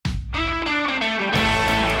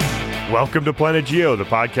Welcome to Planet Geo, the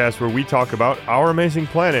podcast where we talk about our amazing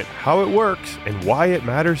planet, how it works, and why it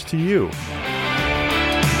matters to you.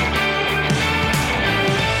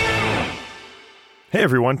 Hey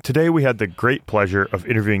everyone, today we had the great pleasure of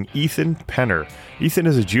interviewing Ethan Penner. Ethan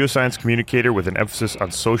is a geoscience communicator with an emphasis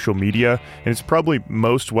on social media, and is probably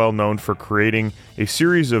most well known for creating a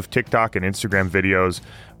series of TikTok and Instagram videos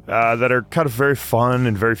that are kind of very fun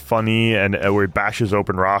and very funny, and where he bashes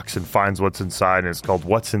open rocks and finds what's inside, and it's called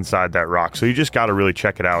What's Inside That Rock. So you just got to really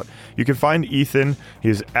check it out. You can find Ethan. He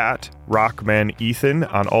is at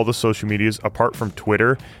RockmanEthan on all the social medias, apart from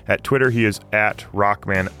Twitter. At Twitter, he is at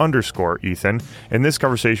Rockman_Ethan. And this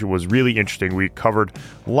conversation was really interesting. We covered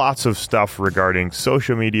lots of stuff regarding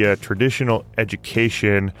social media, traditional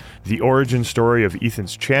education, the origin story of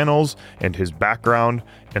Ethan's channels, and his background,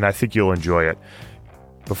 and I think you'll enjoy it.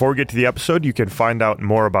 Before we get to the episode, you can find out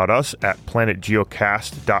more about us at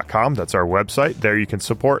planetgeocast.com. That's our website. There you can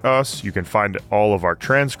support us. You can find all of our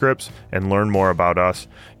transcripts and learn more about us.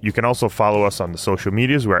 You can also follow us on the social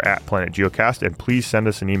medias. We're at Planet Geocast, and please send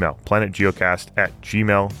us an email,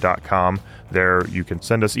 planetgeocast@gmail.com. There you can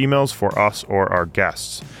send us emails for us or our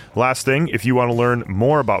guests. Last thing, if you want to learn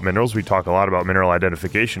more about minerals, we talk a lot about mineral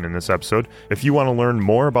identification in this episode. If you want to learn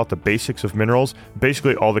more about the basics of minerals,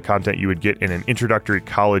 basically all the content you would get in an introductory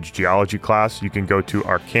college geology class, you can go to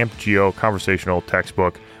our Camp Geo conversational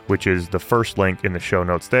textbook, which is the first link in the show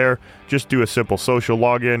notes there. Just do a simple social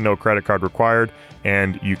login, no credit card required,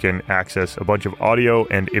 and you can access a bunch of audio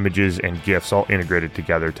and images and GIFs all integrated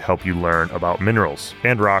together to help you learn about minerals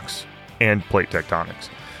and rocks and plate tectonics.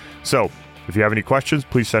 So, if you have any questions,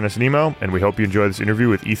 please send us an email, and we hope you enjoy this interview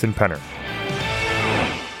with Ethan Penner.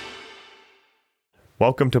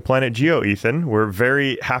 Welcome to Planet Geo, Ethan. We're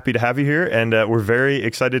very happy to have you here, and we're very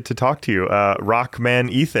excited to talk to you.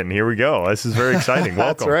 Rockman Ethan, here we go. This is very exciting.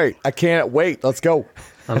 Welcome. That's right. I can't wait. Let's go.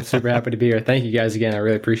 I'm super happy to be here. Thank you guys again. I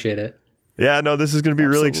really appreciate it. Yeah, no, this is going to be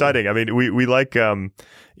really exciting. I mean, we like,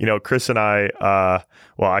 Chris and I,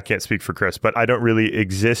 well, I can't speak for Chris, but I don't really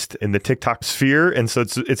exist in the TikTok sphere. And so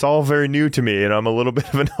it's all very new to me, and I'm a little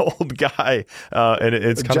bit of an old guy, and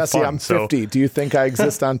it's kind Jesse, of fun. Jesse, I'm 50. Do you think I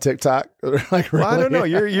exist on TikTok? Like, really? Well, I don't know.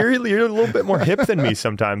 You're a little bit more hip than me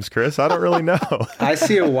sometimes, Chris. I don't really know. I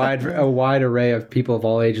see a wide array of people of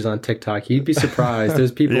all ages on TikTok. You'd be surprised.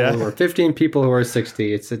 There's people who are 15, people who are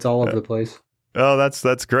 60. It's all over the place. Oh,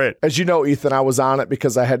 that's great. As you know, Ethan, I was on it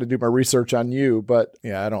because I had to do my research on you, but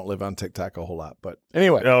yeah, I don't live on TikTok a whole lot. But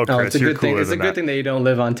anyway, Chris, it's a good thing. It's a good thing that you don't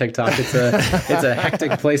live on TikTok. It's a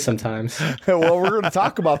hectic place sometimes. Well, we're going to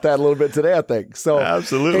talk about that a little bit today, I think. So,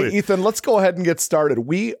 absolutely, hey, Ethan, let's go ahead and get started.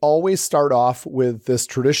 We always start off with this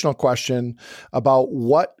traditional question about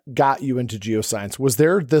what got you into geoscience. Was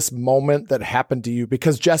there this moment that happened to you?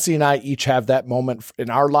 Because Jesse and I each have that moment in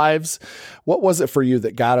our lives. What was it for you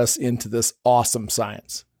that got us into this awesome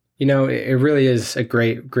science? You know, it really is a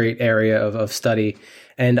great area of study.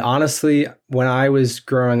 And honestly, when I was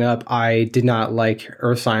growing up, I did not like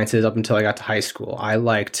earth sciences up until I got to high school. I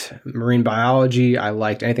liked marine biology. I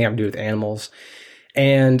liked anything having to do with animals.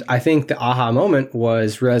 And I think the aha moment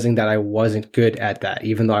was realizing that I wasn't good at that,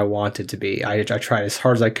 even though I wanted to be. I tried as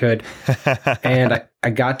hard as I could. And I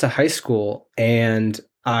got to high school and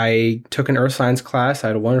I took an earth science class. I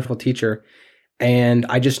had a wonderful teacher. And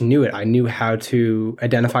I just knew it. I knew how to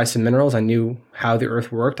identify some minerals. I knew how the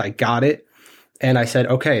earth worked. I got it. And I said,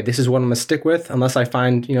 okay, this is what I'm going to stick with unless I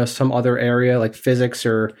find, some other area like physics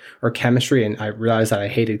or chemistry. And I realized that I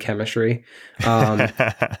hated chemistry.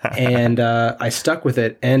 And I stuck with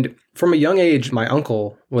it. And from a young age, my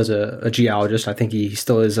uncle was a geologist. I think he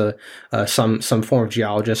still is some form of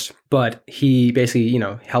geologist. But he basically,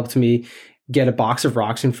 helped me get a box of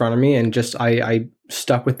rocks in front of me, and just I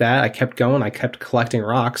stuck with that. I kept going. I kept collecting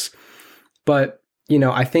rocks. But,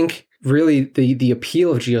 I think really the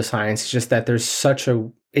appeal of geoscience is just that there's such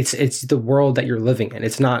it's the world that you're living in.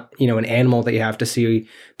 It's not, an animal that you have to see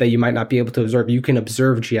that you might not be able to observe. You can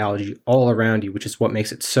observe geology all around you, which is what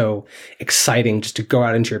makes it so exciting just to go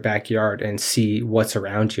out into your backyard and see what's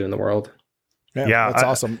around you in the world. Yeah, that's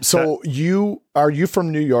awesome. So are you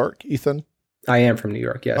from New York, Ethan? I am from New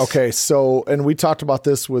York, yes. Okay, so, and we talked about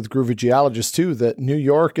this with Groovy Geologists too, that New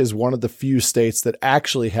York is one of the few states that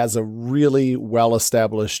actually has a really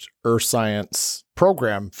well-established earth science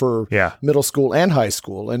program for middle school and high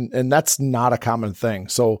school, and that's not a common thing.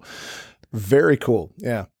 So, very cool,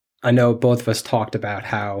 yeah. I know both of us talked about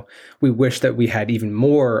how we wish that we had even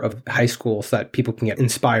more of high school so that people can get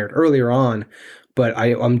inspired earlier on. But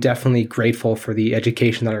I'm definitely grateful for the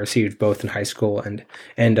education that I received both in high school and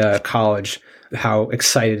college, how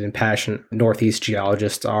excited and passionate Northeast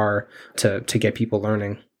geologists are to get people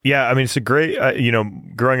learning. Yeah, I mean, it's a great,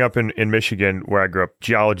 growing up in Michigan where I grew up,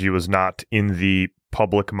 geology was not in the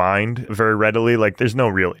public mind very readily. Like there's no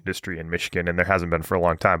real industry in Michigan and there hasn't been for a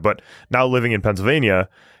long time. But now living in Pennsylvania,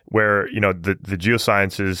 where, the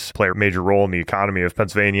geosciences play a major role in the economy of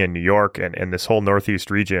Pennsylvania and New York and this whole Northeast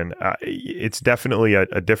region, it's definitely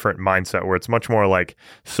a different mindset where it's much more like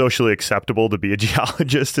socially acceptable to be a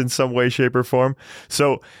geologist in some way, shape, or form.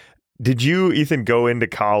 So did you, Ethan, go into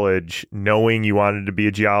college knowing you wanted to be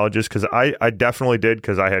a geologist? Because I definitely did,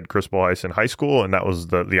 because I had Chris Boyce in high school, and that was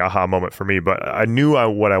the aha moment for me. But I knew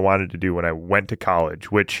what I wanted to do when I went to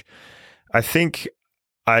college, which I think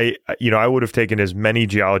I would have taken as many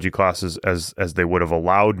geology classes as they would have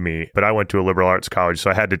allowed me. But I went to a liberal arts college, so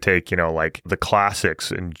I had to take, like the classics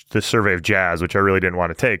and the survey of jazz, which I really didn't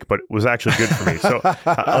want to take, but it was actually good for me. So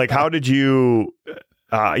how did you...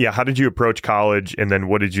 how did you approach college, and then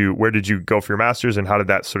where did you go for your master's, and how did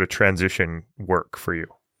that sort of transition work for you?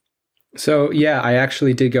 So I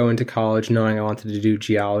actually did go into college knowing I wanted to do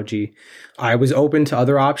geology. I was open to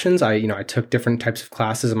other options. I took different types of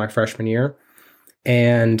classes in my freshman year,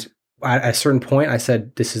 and at a certain point I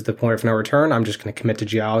said, this is the point of no return. I'm just going to commit to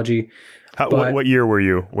geology. What year were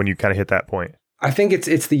you when you kind of hit that point? I think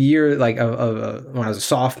it's the year like of when I was a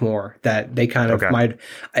sophomore that they kind of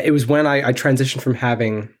it was when I transitioned from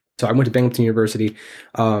so I went to Binghamton University,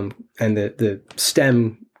 and the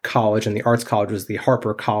STEM college and the arts college was the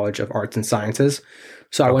Harper College of Arts and Sciences.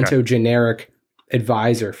 So I went to a generic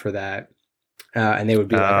advisor for that. And they would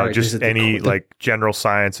be like, just any like general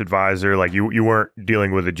science advisor, like you weren't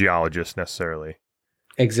dealing with a geologist necessarily.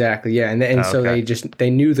 Exactly. Yeah. And so they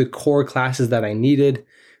knew the core classes that I needed.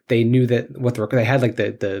 They knew that they had like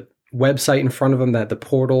the website in front of them, that the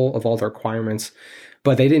portal of all the requirements,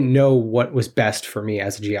 but they didn't know what was best for me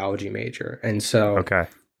as a geology major. And so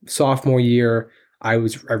sophomore year, I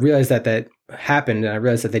realized that happened, and I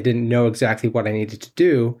realized that they didn't know exactly what I needed to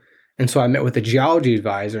do. And so I met with a geology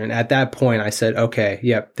advisor. And at that point I said, okay,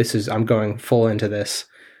 yep, I'm going full into this.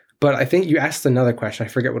 But I think you asked another question. I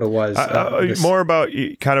forget what it was. More about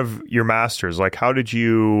kind of your master's. Like, how did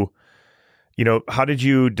you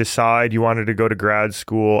decide you wanted to go to grad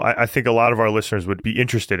school? I think a lot of our listeners would be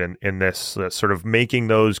interested in this sort of making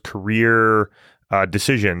those career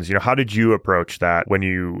decisions. How did you approach that when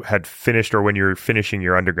you had finished or when you were finishing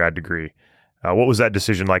your undergrad degree? What was that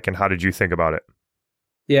decision like, and how did you think about it?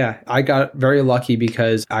 Yeah, I got very lucky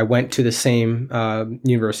because I went to the same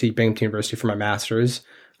university, Binghamton University, for my master's.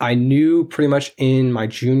 I knew pretty much in my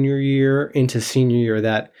junior year into senior year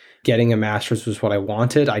that getting a master's was what I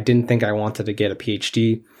wanted. I didn't think I wanted to get a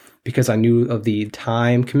PhD because I knew of the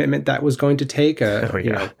time commitment that was going to take,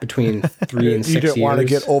 between 3 and 6 years. You didn't want to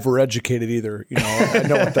get overeducated either. I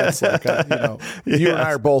know what that's like. You and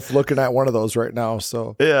I are both looking at one of those right now.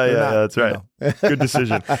 So that's right. Good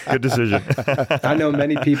decision. Good decision. I know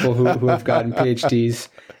many people who have gotten PhDs,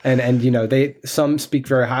 and some speak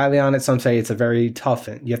very highly on it. Some say it's a very tough,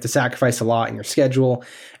 and you have to sacrifice a lot in your schedule.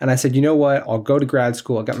 And I said, you know what? I'll go to grad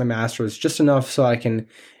school. I'll get my master's just enough so I can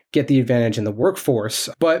get the advantage in the workforce.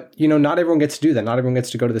 But, not everyone gets to do that. Not everyone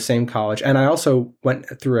gets to go to the same college. And I also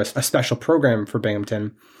went through a special program for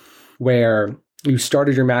Binghamton where you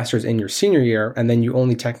started your master's in your senior year, and then you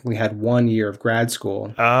only technically had 1 year of grad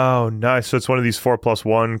school. Oh, nice. So it's one of these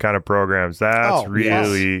 4+1 kind of programs. That's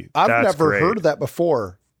really, I've never great. heard of that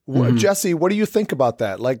before. Mm-hmm. Jesse, what do you think about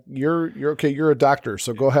that? Like you're okay. You're a doctor,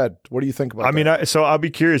 so go ahead. What do you think about that? So I'll be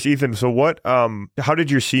curious, Ethan. So how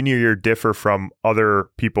did your senior year differ from other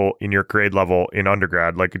people in your grade level in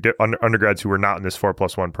undergrad, like undergrads who were not in this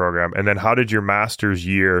 4+1 program? And then how did your master's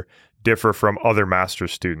year differ from other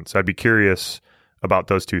master's students? I'd be curious about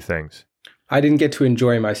those two things. I didn't get to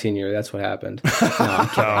enjoy my senior year. That's what happened.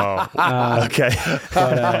 No, I'm kidding. Okay.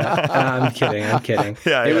 But I'm kidding.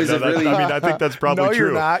 Yeah, I think that's probably true.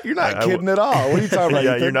 No, you're not. You're not kidding at all. What are you talking about?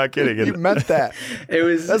 Yeah, you're not kidding. You meant that.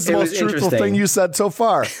 That's the most truthful thing you said so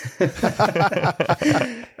far.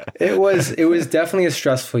 It was definitely a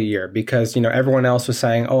stressful year because, everyone else was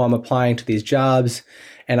saying, oh, I'm applying to these jobs.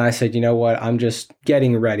 And I said, you know what, I'm just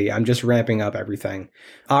getting ready. I'm just ramping up everything.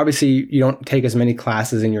 Obviously, you don't take as many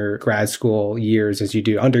classes in your grad school years as you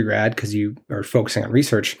do undergrad because you are focusing on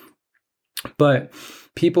research. But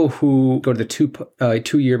people who go to the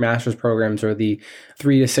 2-year master's programs or the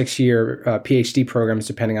 3 to 6 year PhD programs,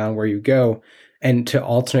 depending on where you go, and to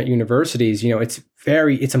alternate universities,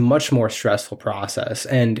 it's a much more stressful process.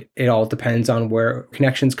 And it all depends on where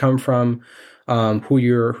connections come from. Who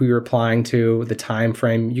you're applying to, the time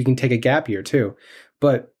frame. You can take a gap year too,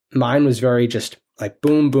 but mine was very just like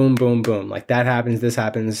boom, boom, boom, boom. Like that happens, this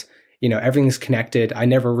happens. everything's connected. I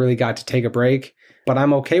never really got to take a break, but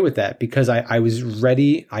I'm okay with that because I was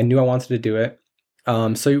ready. I knew I wanted to do it.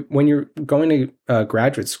 So when you're going to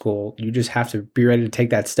graduate school, you just have to be ready to take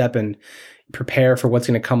that step and prepare for what's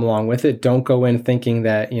going to come along with it. Don't go in thinking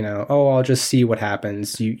that, I'll just see what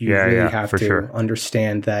happens. You really have to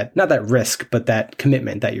understand that, not that risk, but that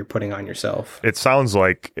commitment that you're putting on yourself. It sounds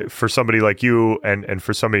like for somebody like you and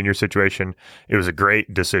for somebody in your situation, it was a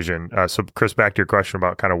great decision. So Chris, back to your question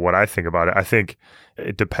about kind of what I think about it. I think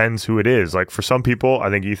it depends who it is. Like for some people, I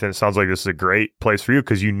think, Ethan, it sounds like this is a great place for you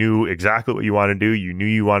because you knew exactly what you want to do. You knew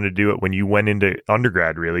you wanted to do it when you went into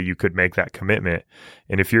undergrad, really. You could make that commitment.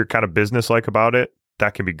 And if you're kind of business-like about it,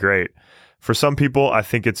 that can be great. For some people, I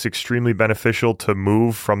think it's extremely beneficial to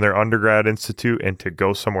move from their undergrad institute and to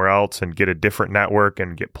go somewhere else and get a different network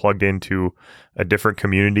and get plugged into a different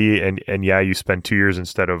community. And yeah, you spend 2 years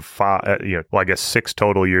instead of 5, I guess 6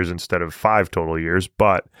 total years instead of 5 total years.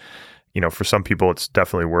 But for some people, it's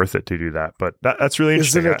definitely worth it to do that. But that's really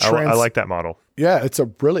interesting. I like that model. Yeah,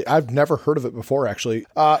 I've never heard of it before, actually.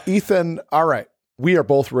 Ethan, all right. We are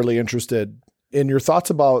both really interested in your thoughts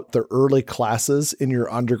about the early classes in your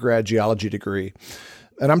undergrad geology degree.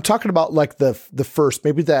 And I'm talking about like the first,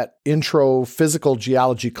 maybe that intro physical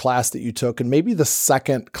geology class that you took, and maybe the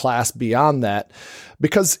second class beyond that,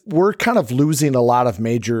 because we're kind of losing a lot of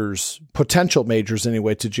majors, potential majors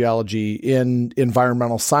anyway, to geology in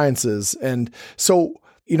environmental sciences. And so,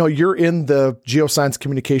 you're in the geoscience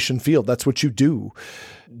communication field. That's what you do.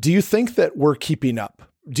 Do you think that we're keeping up?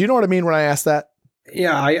 Do you know what I mean when I ask that?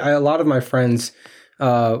 Yeah, a lot of my friends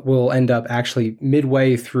will end up actually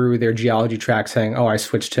midway through their geology track saying, I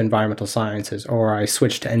switched to environmental sciences or I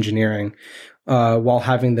switched to engineering while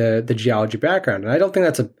having the geology background. And I don't think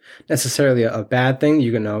that's necessarily a bad thing.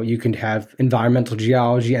 You can have environmental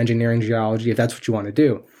geology, engineering geology, if that's what you want to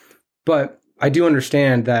do. But I do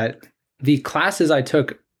understand that the classes I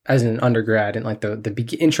took as an undergrad and like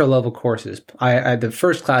the intro level courses, the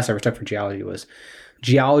first class I ever took for geology was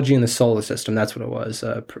Geology in the Solar System. That's what it was.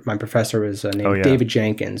 My professor was named David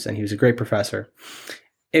Jenkins, and he was a great professor.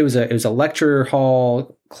 It was a lecture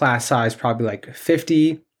hall class size, probably like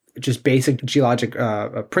 50, just basic geologic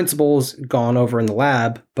principles gone over in the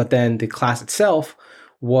lab. But then the class itself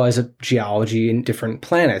was geology in different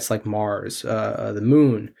planets like Mars, the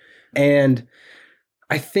moon. And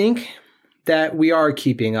I think that we are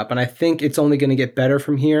keeping up, and I think it's only going to get better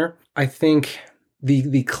from here. I think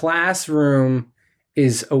the classroom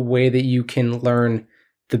is a way that you can learn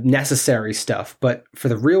the necessary stuff. But for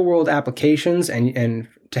the real world applications and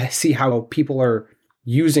to see how people are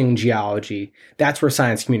using geology, that's where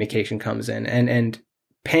science communication comes in. And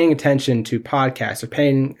paying attention to podcasts or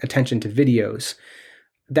paying attention to videos,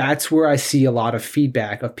 that's where I see a lot of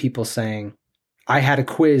feedback of people saying, I had a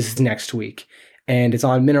quiz next week and it's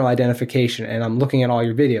on mineral identification and I'm looking at all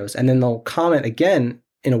your videos. And then they'll comment again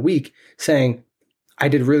in a week saying, I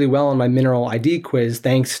did really well on my mineral ID quiz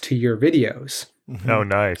thanks to your videos. Mm-hmm. Oh,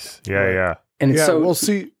 nice. Yeah. And so we'll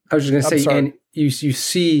see. I was just going to say, and you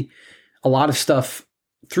see a lot of stuff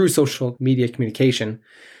through social media communication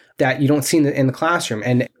that you don't see in the classroom.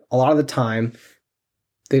 And a lot of the time,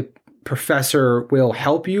 the professor will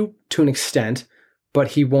help you to an extent, but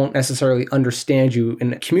he won't necessarily understand you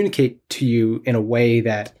and communicate to you in a way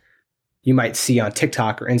that you might see on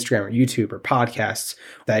TikTok or Instagram or YouTube or podcasts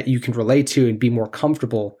that you can relate to and be more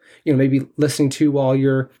comfortable, maybe listening to while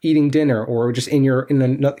you're eating dinner or just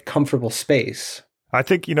in a comfortable space. I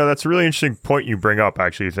think, that's a really interesting point you bring up,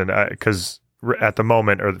 actually, Ethan, because at the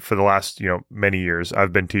moment or for the last, many years,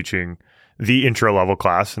 I've been teaching the intro level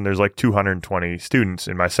class, and there's like 220 students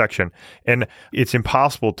in my section. And it's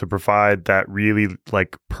impossible to provide that really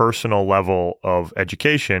like personal level of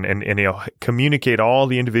education and communicate all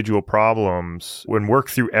the individual problems and work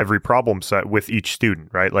through every problem set with each student,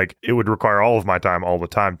 right? Like it would require all of my time all the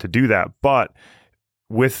time to do that. But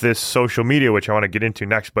with this social media, which I want to get into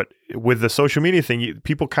next, but with the social media thing,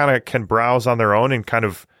 people kind of can browse on their own and kind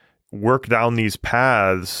of work down these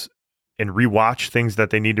paths and rewatch things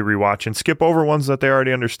that they need to rewatch and skip over ones that they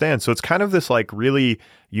already understand. So it's kind of this like really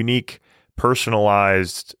unique,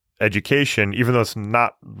 personalized education, even though it's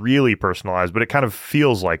not really personalized, but it kind of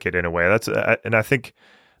feels like it in a way. And I think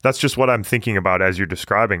that's just what I'm thinking about as you're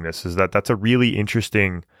describing this, is that's a really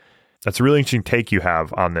interesting take you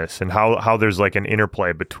have on this, and how there's like an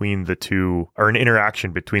interplay between the two, or an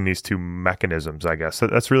interaction between these two mechanisms, I guess.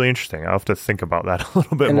 That's really interesting. I'll have to think about that a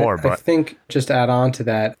little bit more. I think just to add on to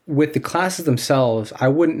that, with the classes themselves, I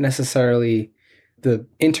wouldn't necessarily, the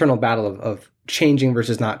internal battle of changing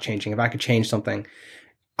versus not changing, if I could change something,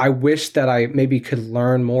 I wish that I maybe could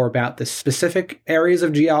learn more about the specific areas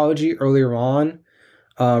of geology earlier on,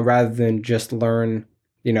 rather than just learn,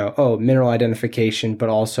 mineral identification, but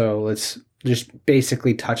also let's just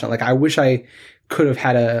basically touch on, like, I wish I could have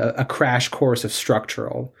had a crash course of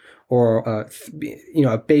structural or,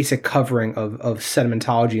 a basic covering of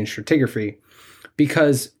sedimentology and stratigraphy,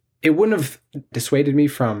 because it wouldn't have dissuaded me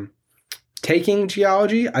from taking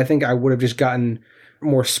geology. I think I would have just gotten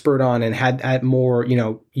more spurred on and had more,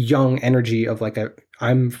 young energy of like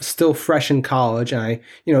I'm still fresh in college, and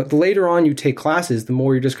the later on you take classes, the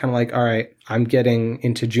more you're just kind of like, all right, I'm getting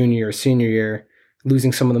into junior or senior year,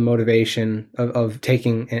 losing some of the motivation of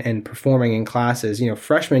taking and performing in classes.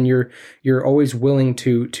 Freshman, you're always willing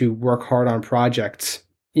to work hard on projects.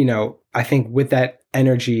 I think with that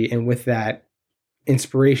energy and with that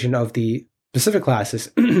inspiration of the specific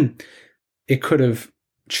classes, it could have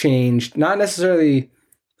changed. Not necessarily,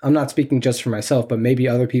 I'm not speaking just for myself, but maybe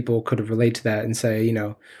other people could have related to that and say,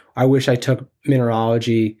 I wish I took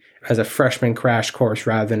mineralogy as a freshman crash course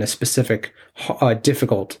rather than a specific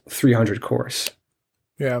difficult 300 course.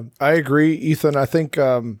 Yeah, I agree, Ethan. I think,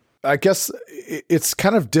 I guess it's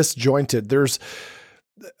kind of disjointed.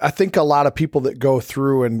 I think a lot of people that go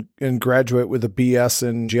through and graduate with a BS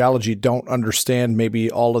in geology don't understand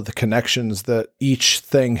maybe all of the connections that each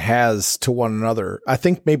thing has to one another. I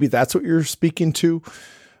think maybe that's what you're speaking to.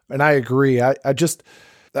 And I agree. I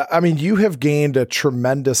mean, you have gained a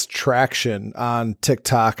tremendous traction on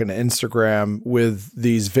TikTok and Instagram with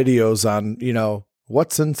these videos on,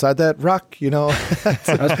 what's inside that rock,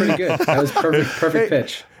 That was pretty good. That was perfect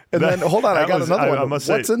pitch. And then, hold on, I got another one.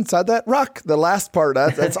 What's inside that rock? The last part,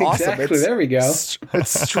 that's awesome. Exactly, there we go.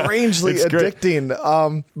 It's strangely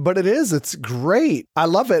addicting, but it's great. I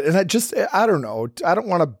love it. And I don't know. I don't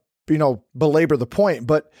want to, belabor the point,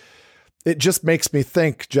 but it just makes me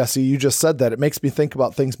think, Jesse, you just said that. It makes me think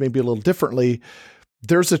about things maybe a little differently.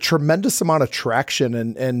 There's a tremendous amount of traction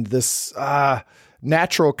and this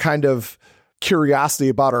natural kind of curiosity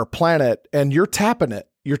about our planet, and you're tapping it.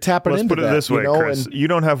 You're tapping into that. Let's put it this way, Chris. You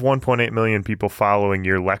don't have 1.8 million people following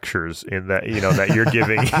your lectures in that, that you're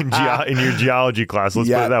giving in your geology class. Let's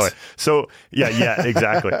put it that way. So, yeah,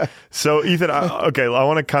 exactly. So, Ethan, I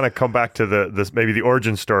want to kind of come back to maybe the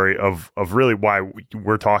origin story of really why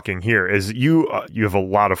we're talking here. Is you have a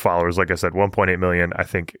lot of followers, like I said, 1.8 million. I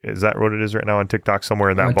think, is that what it is right now on TikTok?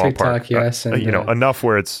 Somewhere in that ballpark. TikTok, yes. And, enough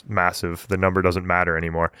where it's massive. The number doesn't matter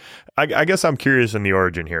anymore. I guess I'm curious in the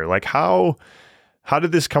origin here, like how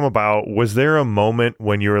did this come about? Was there a moment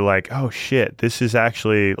when you were like, oh shit, this is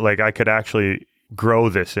actually, like, I could actually grow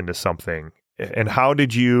this into something? And how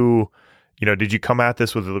did you come at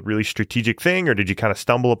this with a really strategic thing, or did you kind of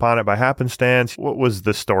stumble upon it by happenstance? What was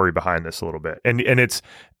the story behind this a little bit? And it's,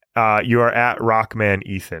 you are at Rockman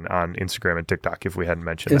Ethan on Instagram and TikTok, if we hadn't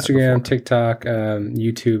mentioned Instagram, that TikTok,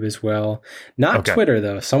 YouTube as well. Not Twitter,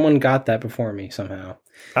 though. Someone got that before me somehow.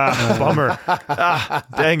 Bummer.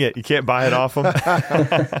 Dang it. You can't buy it off them.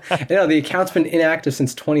 The account's been inactive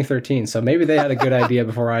since 2013, so maybe they had a good idea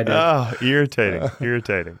before I did. Oh,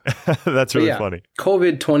 irritating. That's really funny.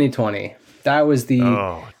 COVID 2020. That was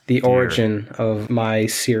the origin of my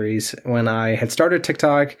series. When I had started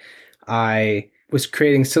TikTok, I was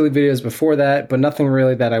creating silly videos before that, but nothing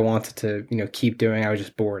really that I wanted to, keep doing. I was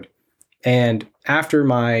just bored. And after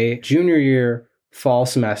my junior year fall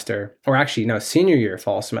semester, or actually, no, senior year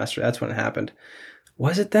fall semester, that's when it happened.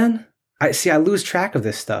 Was it then? I lose track of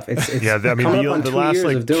this stuff. It's yeah, I mean, the last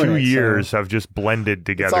like 2 years have just blended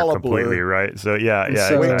together completely, right? So yeah.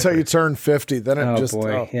 So, wait until you turn 50, then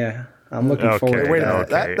it yeah. I'm looking forward to wait a minute,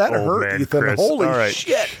 that hurt, Ethan. Chris. Holy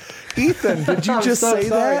shit. Ethan, did you just say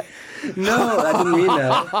that? No, I didn't mean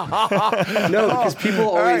that. No, because people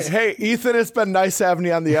always... All right, hey, Ethan, it's been nice having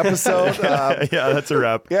you on the episode. Yeah, that's a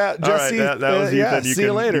wrap. Yeah, Jesse, all right, that was Ethan. See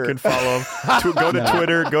you later. You can follow him. Go to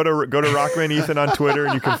Twitter. Go to Rockman Ethan on Twitter,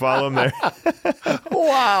 and you can follow him there.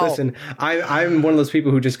 Wow. Listen, I'm one of those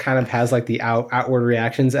people who just kind of has like the outward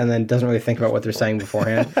reactions and then doesn't really think about what they're saying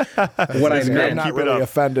beforehand. What I meant... I'm not really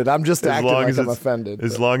offended. I'm just acting like I'm offended.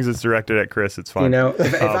 As long as it's directed at Chris, it's fine.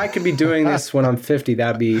 If I could be doing this when I'm 50,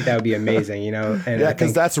 that'd be amazing, And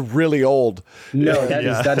because that's really old. No,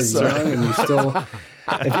 that is young, and you still.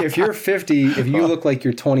 If you're 50, if you look like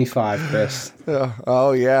you're 25, Chris.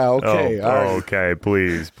 Oh yeah, okay. Okay,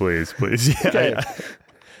 please. Yeah. Okay. Yeah.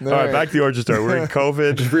 All right, back to the origin story. We're in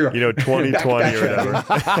COVID, 2020 or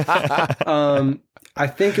whatever. I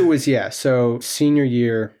think it was so senior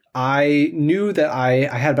year. I knew that I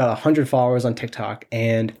had about 100 followers on TikTok,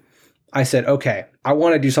 and I said, okay, I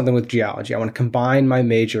want to do something with geology. I want to combine my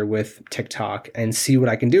major with TikTok and see what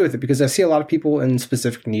I can do with it, because I see a lot of people in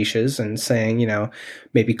specific niches and saying,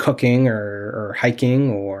 maybe cooking or hiking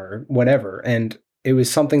or whatever. And it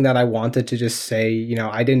was something that I wanted to just say, you know,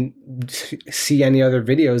 I didn't see any other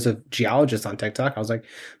videos of geologists on TikTok. I was like,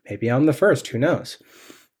 maybe I'm the first, who knows?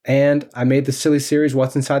 And I made the silly series,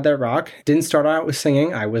 What's Inside That Rock. Didn't start out with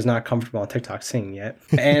singing. I was not comfortable on TikTok singing yet.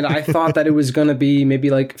 And I thought that it was going to be maybe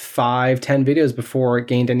like 5-10 videos before it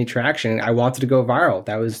gained any traction. I wanted to go viral.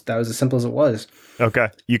 That was as simple as it was. Okay.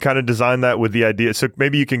 You kind of designed that with the idea. So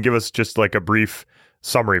maybe you can give us just like a brief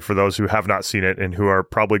summary for those who have not seen it and who are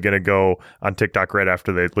probably going to go on TikTok right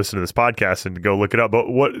after they listen to this podcast and go look it up. But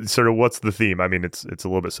what's the theme? I mean, it's a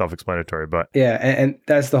little bit self-explanatory, but yeah, and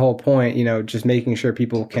that's the whole point. You know, just making sure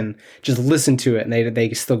people can just listen to it and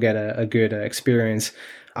they still get a good experience.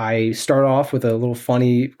 I start off with a little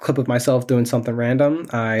funny clip of myself doing something random.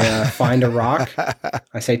 I find a rock.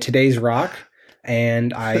 I say today's rock,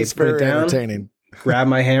 and I It's put very it down. entertaining. Grab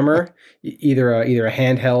my hammer, either a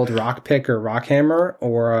handheld rock pick or rock hammer,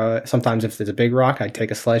 or sometimes if it's a big rock, I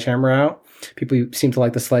take a sledgehammer out. People seem to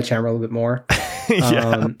like the sledgehammer a little bit more.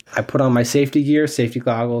 yeah. I put on my safety gear, safety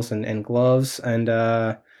goggles and gloves, and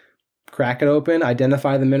crack it open,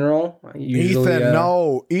 identify the mineral. Usually,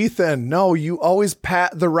 Ethan, no, you always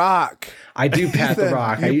pat the rock. I do pat the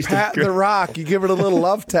rock. You pat the rock. You give it a little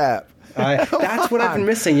love tap. That's what I've been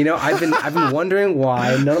missing. You know, I've been wondering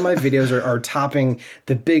why none of my videos are topping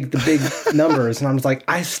the big numbers, and I'm just like,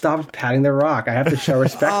 I stopped patting the rock. I have to show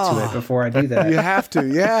respect to it before I do that. You have to,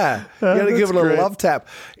 yeah. You got to give it a little love tap.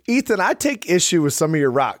 Ethan, I take issue with some of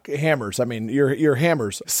your rock hammers. I mean, your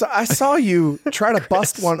hammers. So I saw you try to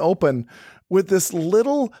bust one open with this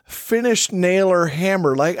little finished nailer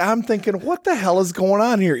hammer. Like, I'm thinking, what the hell is going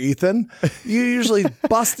on here, Ethan? You usually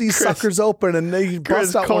bust these suckers open and they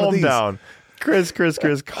bust out one of these. Calm down. Chris,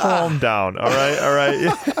 calm down. All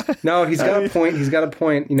right. No, he's got a point. He's got a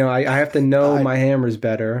point. You know, I have to know my hammers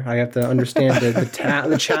better. I have to understand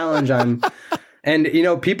the challenge and, you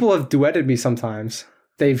know, people have duetted me sometimes.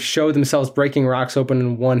 They've showed themselves breaking rocks open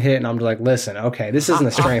in one hit, and I'm just like, listen, okay, this isn't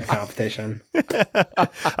a strength competition.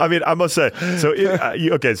 I mean, I must say, so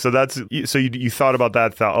you thought about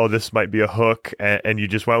that, thought, oh, this might be a hook, and you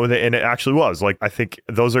just went with it, and it actually was. Like, I think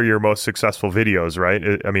those are your most successful videos,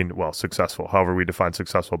 right? I mean, well, successful, however we define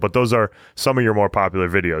successful, but those are some of your more popular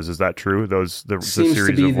videos. Is that true? The seems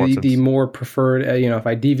series to be of the more preferred. You know, if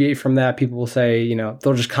I deviate from that, people will say, you know,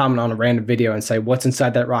 they'll just comment on a random video and say, "What's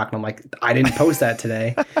inside that rock?" And I'm like, I didn't post that today.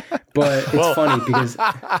 But it's funny because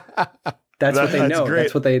that's what they know. Great.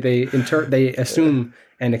 That's what they assume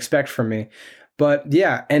and expect from me. But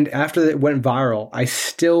yeah, and after it went viral, I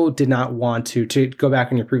still did not want to go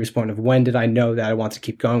back on your previous point of when did I know that I want to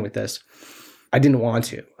keep going with this? I didn't want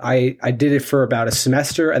to. I did it for about a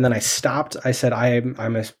semester and then I stopped. I said,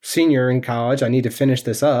 I'm a senior in college. I need to finish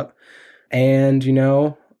this up. And, you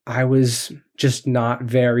know, I was just not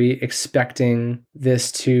very expecting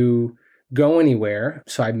this to go anywhere.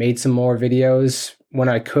 So I made some more videos when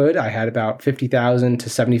I could. I had about 50,000 to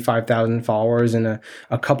 75,000 followers in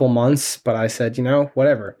a couple months, but I said, you know,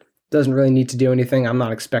 whatever. Doesn't really need to do anything. I'm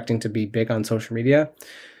not expecting to be big on social media.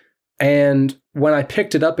 And when I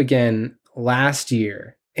picked it up again last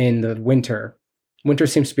year in the winter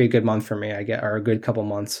seems to be a good month for me, or a good couple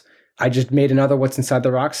months. I just made another What's Inside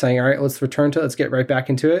the Rock saying, all right, let's return to it. Let's get right back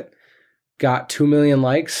into it. Got 2 million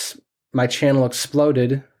likes. My channel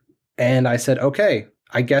exploded. And I said, okay,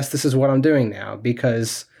 I guess this is what I'm doing now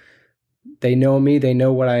because they know me, they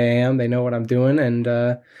know what I am, they know what I'm doing. And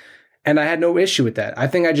I had no issue with that. I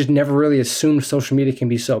think I just never really assumed social media can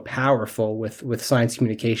be so powerful with science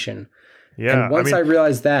communication. Yeah. And once I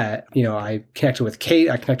realized that, you know, I connected with Kate,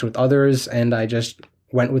 I connected with others, and I just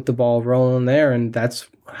went with the ball rolling there. And that's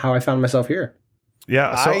how I found myself here.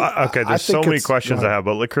 Yeah. So there's so many questions I have,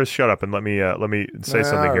 but let Chris shut up and let me say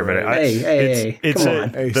something here a minute. Hey, come on.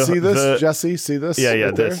 Hey, see this, Jesse? See this? Yeah,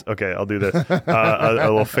 right this. There? Okay, I'll do this. A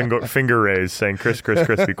little finger raise saying, Chris,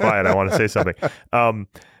 be quiet. I want to say something.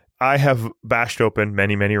 I have bashed open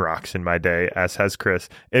many, many rocks in my day, as has Chris.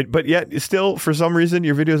 But yet, still, for some reason,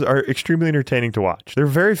 your videos are extremely entertaining to watch. They're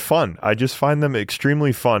very fun. I just find them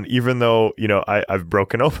extremely fun, even though, you know, I've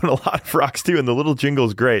broken open a lot of rocks too, and the little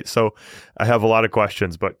jingle's great. So I have a lot of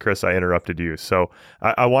questions, but Chris, I interrupted you. So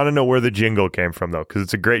I want to know where the jingle came from, though, because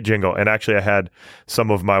it's a great jingle. And actually, I had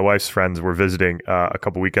some of my wife's friends were visiting a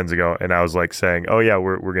couple weekends ago, and I was like saying, oh, yeah,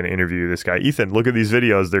 we're going to interview this guy, Ethan. Look at these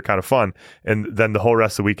videos. They're kind of fun. And then the whole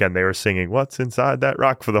rest of the weekend, they were singing What's Inside That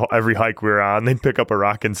Rock for every hike we were on. They'd pick up a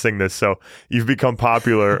rock and sing this. So you've become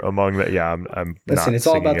popular among the, yeah, I'm Listen, not it's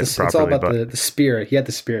all about the spirit. He had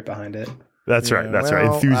the spirit behind it. That's right.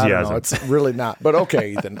 Enthusiasm. I don't know. It's really not, but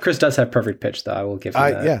okay, Ethan. Chris does have perfect pitch, though. I will give him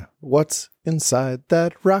that. Yeah. What's inside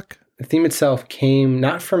that rock? the theme itself came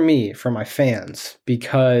not from me, from my fans,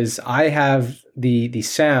 because I have the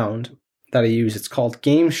sound that I use. It's called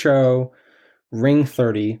Game Show Ring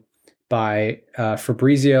 30 by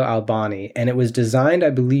Fabrizio Albani, and it was designed, I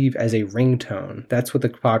believe, as a ringtone. That's what the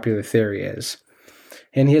popular theory is.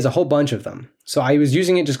 And he has a whole bunch of them. So I was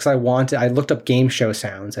using it just because I looked up game show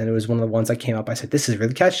sounds, and it was one of the ones that came up. I said, this is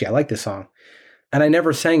really catchy. I like this song. And I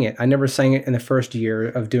never sang it. I never sang it in the first year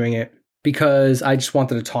of doing it because I just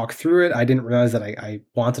wanted to talk through it. I didn't realize that I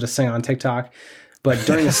wanted to sing on TikTok. But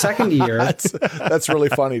during the second year... that's really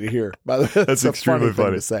funny to hear, by the way. That's extremely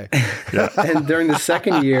funny to say. Yeah. And during the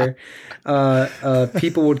second year,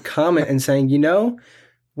 people would comment and saying,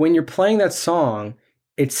 when you're playing that song,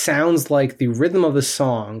 it sounds like the rhythm of the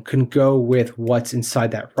song can go with what's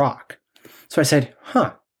inside that rock. So I said,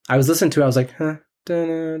 I was listening to it. I was like,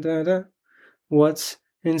 da-da-da-da. What's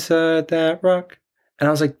inside that rock? And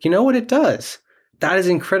I was like, you know what? It does. That is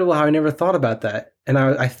incredible how I never thought about that. And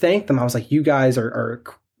I thanked them. I was like, you guys are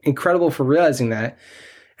incredible for realizing that.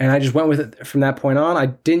 And I just went with it from that point on. I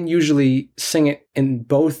didn't usually sing it in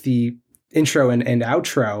both the intro and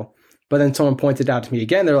outro. But then someone pointed out to me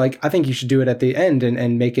again. They're like, I think you should do it at the end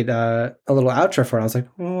and make it a little outro for it. I was like,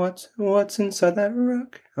 what's inside that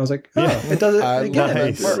rock? I was like, it does it again.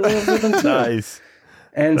 Nice. Nice.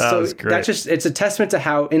 And that's it's a testament to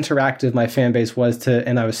how interactive my fan base was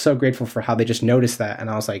and I was so grateful for how they just noticed that. And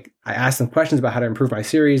I was like, I asked them questions about how to improve my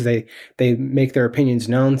series. They make their opinions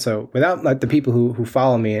known. So without the people who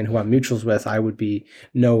follow me and who I'm mutuals with, I would be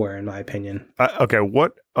nowhere, in my opinion. Okay.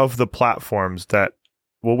 What of the platforms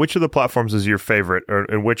which of the platforms is your favorite,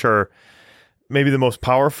 and which are maybe the most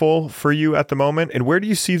powerful for you at the moment? And where do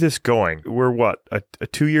you see this going? We're a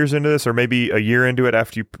 2 years into this, or maybe a year into it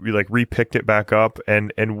after you like repicked it back up,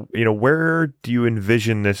 and where do you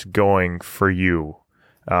envision this going for you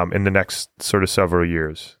in the next sort of several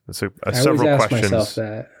years? That's several questions.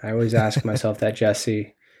 I always ask myself that,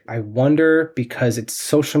 Jesse. I wonder, because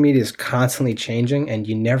social media is constantly changing, and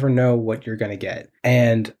you never know what you're going to get.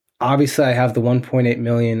 And obviously, I have the 1.8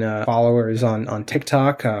 million followers on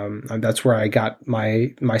TikTok. That's where I got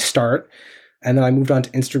my start. And then I moved on to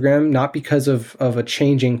Instagram, not because of a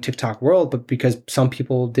changing TikTok world, but because some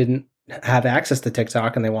people didn't have access to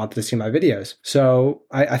TikTok and they wanted to see my videos. So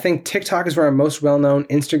I think TikTok is where I'm most well-known.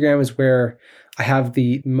 Instagram is where I have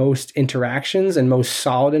the most interactions and most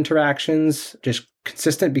solid interactions, just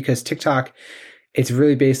consistent, because TikTok, it's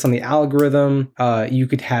really based on the algorithm. You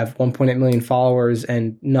could have 1.8 million followers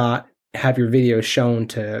and not have your video shown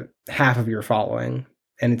to half of your following.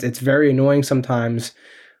 And it's very annoying sometimes,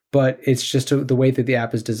 but it's just the way that the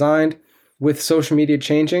app is designed. With social media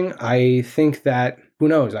changing, I think that, who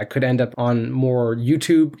knows, I could end up on more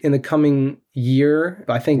YouTube in the coming year.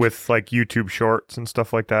 I think with like YouTube shorts and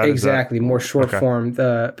stuff like that. Exactly, more short form.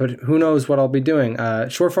 But who knows what I'll be doing.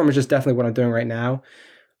 Short form is just definitely what I'm doing right now.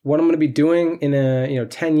 What I'm going to be doing in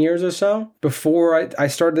 10 years or so. Before I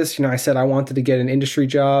started this, I said I wanted to get an industry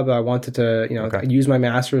job. I wanted to, use my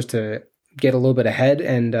master's to get a little bit ahead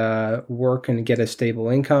and work and get a stable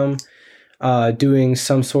income, doing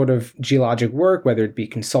some sort of geologic work, whether it be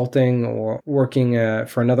consulting or working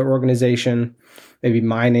for another organization, maybe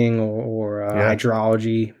mining or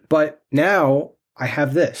hydrology. But now I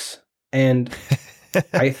have this, and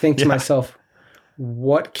I think to myself,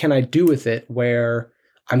 what can I do with it where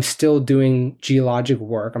I'm still doing geologic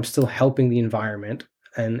work, I'm still helping the environment,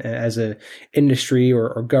 and as a industry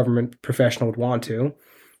or government professional would want to,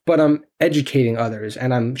 but I'm educating others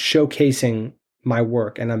and I'm showcasing my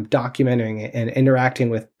work and I'm documenting it and interacting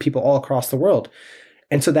with people all across the world.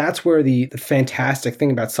 And so that's where the fantastic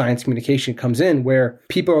thing about science communication comes in, where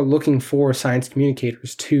people are looking for science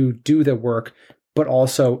communicators to do their work, but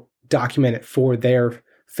also document it for their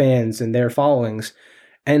fans and their followings.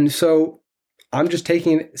 And so I'm just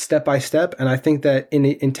taking it step by step. And I think that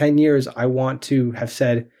in 10 years, I want to have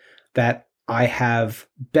said that I have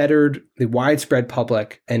bettered the widespread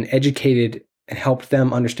public and educated and helped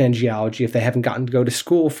them understand geology if they haven't gotten to go to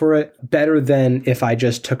school for it, better than if I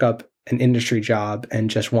just took up an industry job and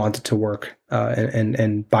just wanted to work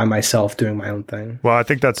and by myself doing my own thing. Well, I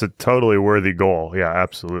think that's a totally worthy goal. Yeah,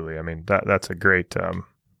 absolutely. I mean, that's a great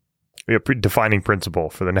defining principle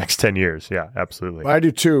for the next 10 years. Yeah, absolutely. I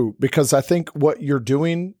do too, because I think what you're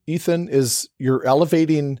doing, Ethan, is you're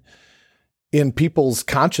elevating in people's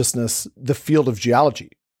consciousness the field of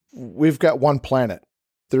geology. We've got one planet.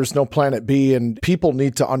 There's no planet B, and people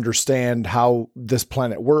need to understand how this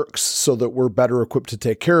planet works so that we're better equipped to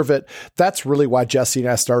take care of it. That's really why Jesse and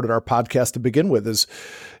I started our podcast to begin with, is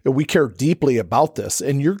we care deeply about this,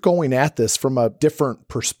 and you're going at this from a different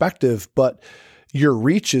perspective, but your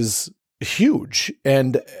reach is huge.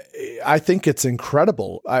 And I think it's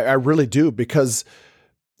incredible. I really do, because,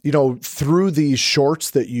 through these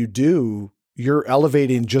shorts that you do, you're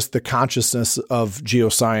elevating just the consciousness of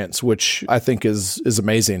geoscience, which I think is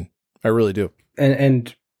amazing. I really do.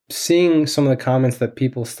 And seeing some of the comments that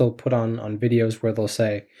people still put on videos where they'll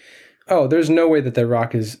say, oh, there's no way that the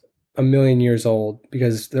rock is 1 million years old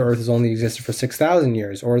because the Earth has only existed for 6,000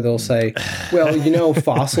 years. Or they'll say, well,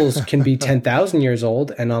 fossils can be 10,000 years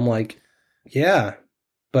old. And I'm like, yeah,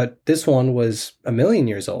 but this one was 1 million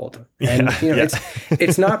years old. And,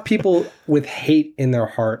 it's not people with hate in their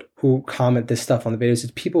heart who comment this stuff on the videos.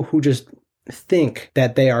 It's people who just think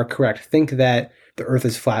that they are correct, think that the Earth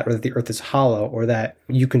is flat, or that the Earth is hollow, or that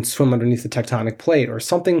you can swim underneath the tectonic plate, or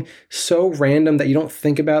something so random that you don't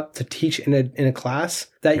think about to teach in a class,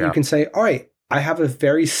 that you can say, all right, I have a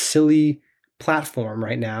very silly platform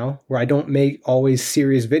right now where I don't make always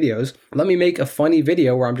serious videos. Let me make a funny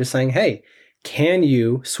video where I'm just saying, hey, can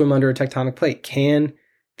you swim under a tectonic plate? Can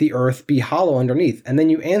the Earth be hollow underneath? And then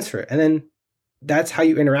you answer it. And then that's how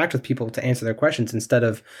you interact with people to answer their questions, instead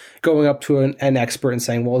of going up to an expert and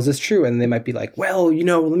saying, well, is this true? And they might be like, well,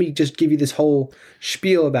 let me just give you this whole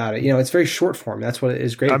spiel about it. It's very short form. That's what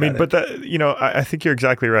is great. I mean, but I think you're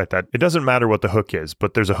exactly right that it doesn't matter what the hook is,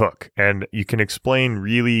 but there's a hook, and you can explain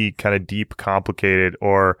really kind of deep, complicated,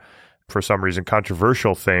 or for some reason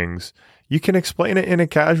controversial things. You can explain it in a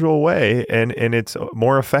casual way, and it's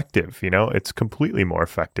more effective. It's completely more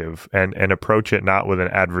effective, and approach it not with an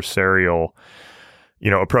adversarial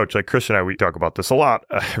approach. Like Chris and I, we talk about this a lot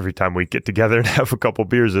every time we get together and have a couple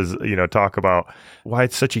beers, is, talk about why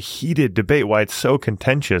it's such a heated debate, why it's so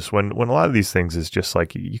contentious, when a lot of these things is just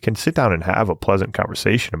like, you can sit down and have a pleasant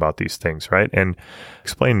conversation about these things, right? And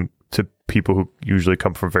explain to people who usually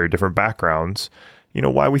come from very different backgrounds,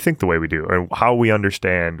 why we think the way we do, or how we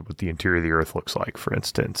understand what the interior of the Earth looks like, for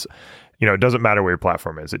instance. It doesn't matter where your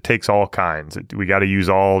platform is. It takes all kinds. We got to use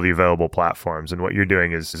all the available platforms. And what you're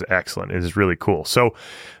doing is excellent. It is really cool. So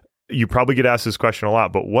you probably get asked this question a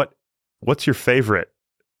lot, but what's your favorite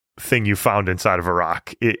thing you found inside of a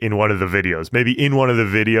rock in one of the videos? Maybe in one of the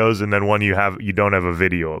videos, and then one you don't have a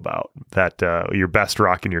video about, that your best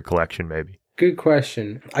rock in your collection, maybe. Good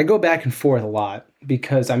question. I go back and forth a lot,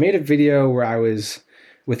 because I made a video where I was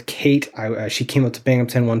with Kate. She came up to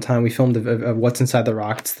Binghamton one time. We filmed a What's Inside the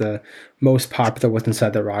Rock. It's the most popular What's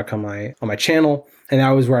Inside the Rock on my channel. And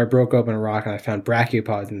that was where I broke open a rock and I found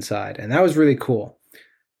brachiopods inside. And that was really cool.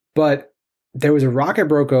 But there was a rock I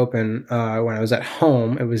broke open when I was at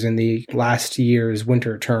home. It was in the last year's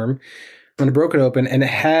winter term. When I broke it open, and it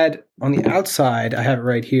had on the outside, I have it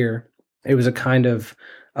right here, it was a kind of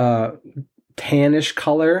tannish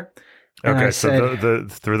color. Okay, so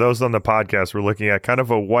for those on the podcast, we're looking at kind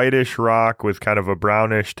of a whitish rock with kind of a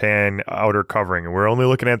brownish tan outer covering, and we're only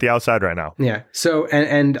looking at the outside right now. Yeah. So,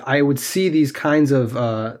 and I would see these kinds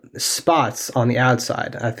of spots on the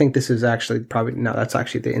outside. I think this is actually that's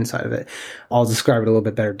actually the inside of it. I'll describe it a little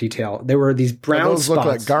bit better detail. There were these brown spots. Those look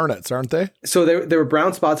like garnets, aren't they? So there were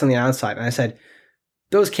brown spots on the outside, and I said,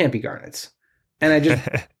 those can't be garnets. And I just...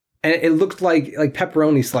 And it looked like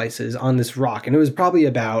pepperoni slices on this rock. And it was probably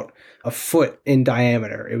about a foot in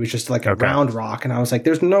diameter. It was just like a round rock. And I was like,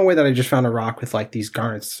 there's no way that I just found a rock with like these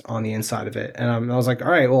garnets on the inside of it. And I was like,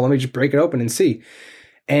 all right, well, let me just break it open and see.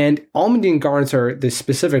 And almandine garnets are the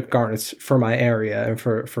specific garnets for my area and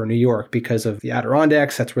for New York because of the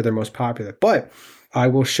Adirondacks. That's where they're most popular. But I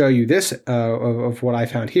will show you this of what I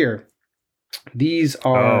found here. These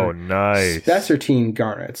are spessartine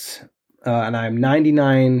garnets. And I'm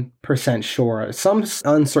 99% sure, some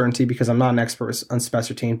uncertainty because I'm not an expert on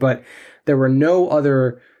spessartine, but there were no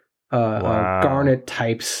other garnet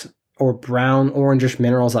types or brown, orangish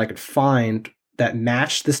minerals I could find that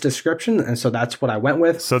matched this description. And so that's what I went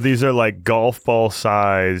with. So these are like golf ball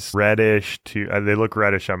size, reddish to, they look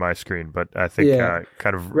reddish on my screen, but I think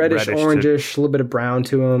kind of reddish orangish, a little bit of brown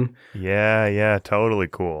to them. Yeah, totally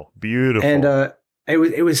cool. Beautiful. And,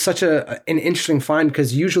 it was such an interesting find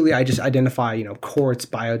because usually I just identify, quartz,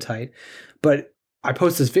 biotite, but I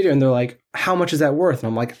post this video and they're like, how much is that worth? And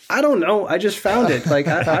I'm like, I don't know. I just found it. Like,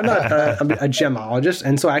 I'm not a gemologist.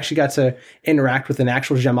 And so I actually got to interact with an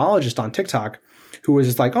actual gemologist on TikTok who was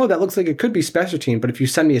just like, oh, that looks like it could be spessartine, but if you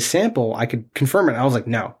send me a sample, I could confirm it. And I was like,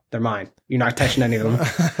 no, they're mine. You're not touching any of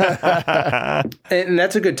them. And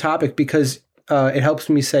that's a good topic because it helps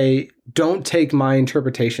me say, don't take my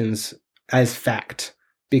interpretations as fact,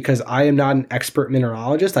 because I am not an expert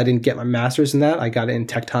mineralogist. I didn't get my master's in that. I got it in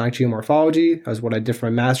tectonic geomorphology. That was what I did for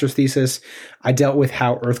my master's thesis. I dealt with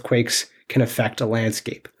how earthquakes can affect a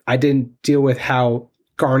landscape. I didn't deal with how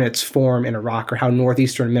garnets form in a rock or how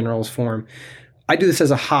northeastern minerals form. I do this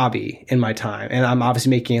as a hobby in my time, and I'm obviously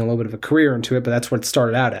making a little bit of a career into it, but that's what it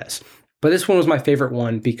started out as. But this one was my favorite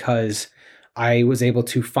one because I was able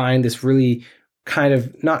to find this really kind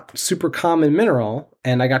of not super common mineral,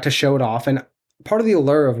 and I got to show it off. And part of the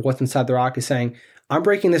allure of what's inside the rock is saying, I'm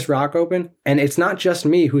breaking this rock open, and it's not just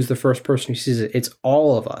me who's the first person who sees it. It's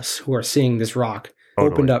all of us who are seeing this rock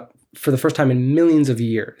opened up for the first time in millions of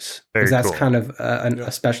years. Because that's kind of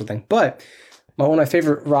a special thing. But one of my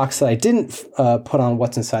favorite rocks that I didn't put on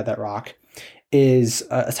what's inside that rock is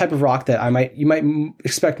a type of rock that you might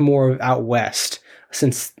expect more of out west,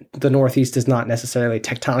 since the Northeast is not necessarily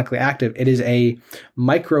tectonically active. It is a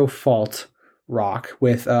microfault rock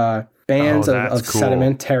with bands of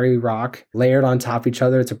sedimentary rock layered on top of each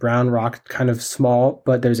other. It's a brown rock, kind of small,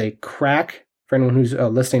 but there's a crack, for anyone who's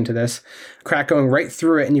listening to this, crack going right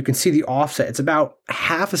through it, and you can see the offset. It's about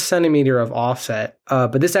half a centimeter of offset,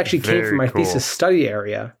 but this actually came from my thesis study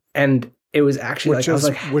area, and it was actually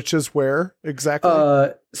which is where exactly?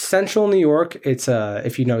 Central New York. It's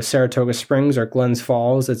if you know Saratoga Springs or Glens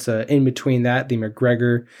Falls, it's in between that, the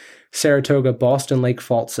McGregor, Saratoga, Boston Lake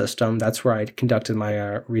Fault System. That's where I conducted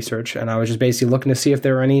my research, and I was just basically looking to see if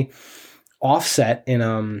there were any offset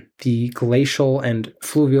in the glacial and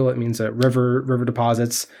fluvial. It means river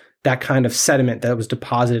deposits, that kind of sediment that was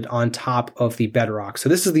deposited on top of the bedrock. So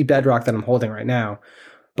this is the bedrock that I'm holding right now.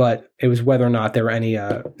 But it was whether or not there were any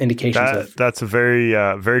indications That's a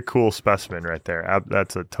very cool specimen right there.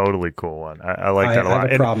 That's a totally cool one. I like that a lot.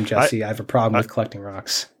 I have a problem, Jesse. I have a problem with collecting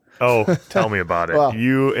rocks. Oh, tell me about it. Well,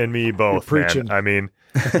 you and me both, man. I mean,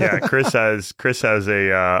 yeah, Chris has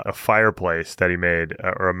a fireplace that he made,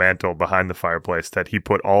 or a mantle behind the fireplace that he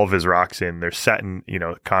put all of his rocks in. They're set in,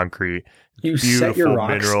 concrete. You set your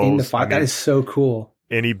rocks minerals. In the fire. That is so cool.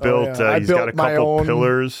 And he built, he's got a couple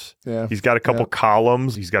pillars. Yeah. He's got a couple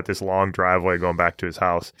columns. He's got this long driveway going back to his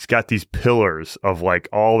house. He's got these pillars of like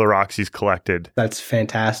all the rocks he's collected. That's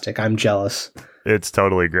fantastic. I'm jealous. It's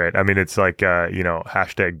totally great. I mean, it's like,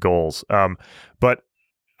 hashtag goals. But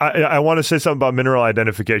I want to say something about mineral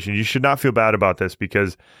identification. You should not feel bad about this,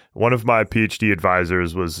 because one of my PhD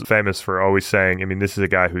advisors was famous for always saying, I mean, this is a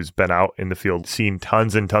guy who's been out in the field, seen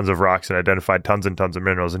tons and tons of rocks and identified tons and tons of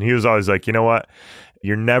minerals. And he was always like, you know what?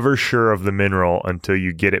 You're never sure of the mineral until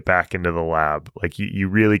you get it back into the lab. Like you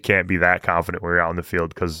really can't be that confident when you're out in the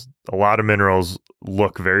field, because a lot of minerals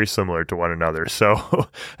look very similar to one another. So,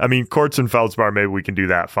 I mean, quartz and feldspar, maybe we can do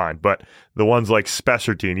that fine. But the ones like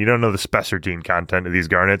spessartine, you don't know the spessartine content of these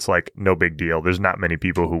garnets, like no big deal. There's not many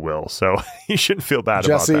people who will. So you shouldn't feel bad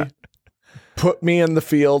about that. Put me in the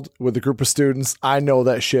field with a group of students. I know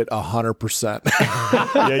that shit 100%.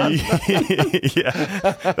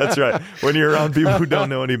 Yeah, that's right. When you're around people who don't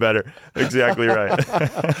know any better. Exactly right.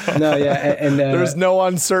 No, yeah. And there's no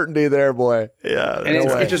uncertainty there, boy. Yeah. And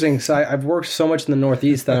it's interesting. So I've worked so much in the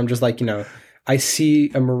Northeast that I'm just like, I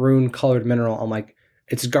see a maroon colored mineral. I'm like,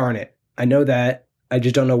 it's garnet. I know that. I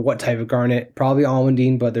just don't know what type of garnet. Probably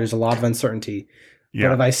almandine, but there's a lot of uncertainty. Yeah.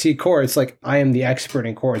 But if I see quartz, like, I am the expert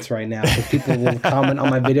in quartz right now. So people will comment on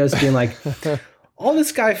my videos being like, all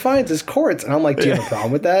this guy finds is quartz. And I'm like, do you have a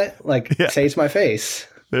problem with that? Like, say it's my face.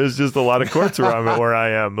 There's just a lot of quartz around where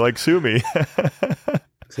I am. Like, sue me.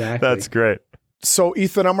 Exactly. That's great. So,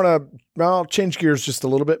 Ethan, I'll change gears just a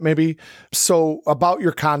little bit, maybe. So about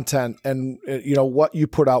your content and, what you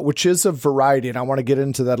put out, which is a variety, and I want to get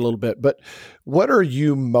into that a little bit, but what are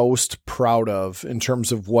you most proud of in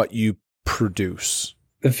terms of what you produce?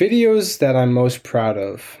 The videos that I'm most proud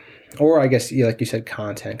of, or I guess, like you said,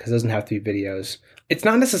 content, because it doesn't have to be videos. It's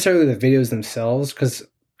not necessarily the videos themselves, because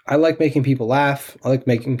I like making people laugh. I like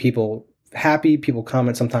making people happy. People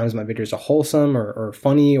comment sometimes my videos are wholesome or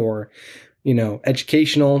funny or,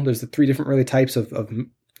 educational. There's the three different really types of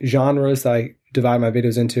genres that I divide my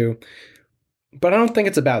videos into. But I don't think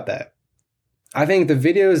it's about that. I think the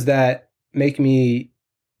videos that make me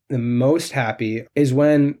the most happy is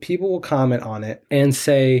when people will comment on it and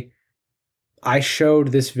say, I showed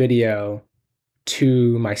this video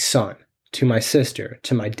to my son, to my sister,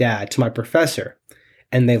 to my dad, to my professor,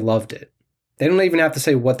 and they loved it. They don't even have to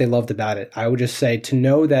say what they loved about it. I would just say, to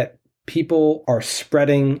know that people are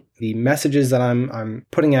spreading the messages that I'm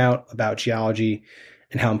putting out about geology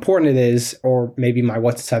and how important it is, or maybe my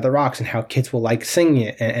What's Inside the Rocks and how kids will like singing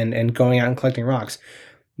it and going out and collecting rocks.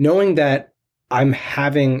 Knowing that I'm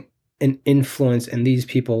having an influence in these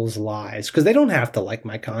people's lives, because they don't have to like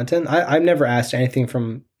my content. I've never asked anything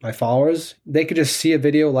from my followers. They could just see a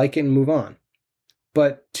video, like it, and move on.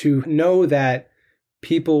 But to know that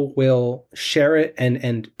people will share it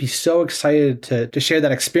and be so excited to share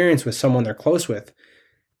that experience with someone they're close with,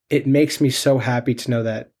 it makes me so happy to know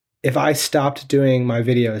that if I stopped doing my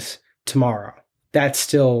videos tomorrow, that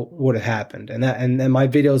still would have happened. And my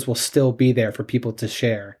videos will still be there for people to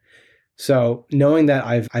share. So knowing that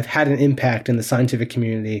I've had an impact in the scientific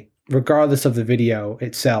community, regardless of the video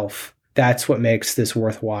itself, that's what makes this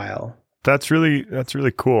worthwhile. That's really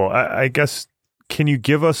cool. I guess, can you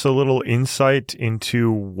give us a little insight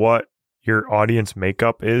into what your audience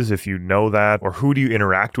makeup is, if you know that, or who do you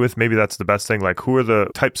interact with? Maybe that's the best thing. Like, who are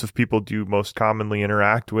the types of people do you most commonly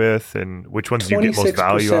interact with, and which ones do you get most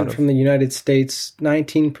value out of? 26% from the United States,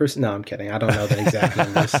 19%. No, I'm kidding. I don't know the exact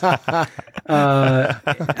numbers.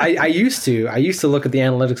 I used to look at the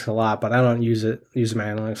analytics a lot, but I don't use my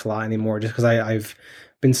analytics a lot anymore, just because I've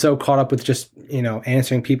been so caught up with just,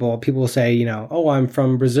 answering people. People will say, oh, I'm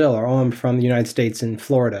from Brazil, or oh, I'm from the United States in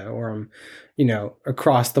Florida, or I'm,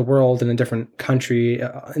 across the world in a different country,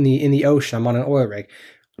 in the ocean. I'm on an oil rig.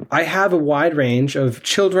 I have a wide range of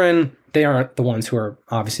children. They aren't the ones who are,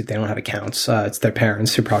 obviously, they don't have accounts. It's their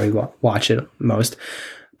parents who probably watch it most.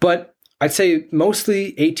 But I'd say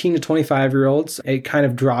mostly 18 to 25-year-olds. It kind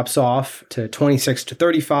of drops off to 26 to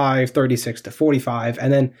 35, 36 to 45.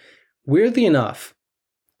 And then, weirdly enough,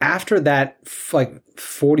 after that, like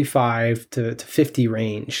 45 to 50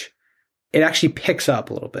 range, it actually picks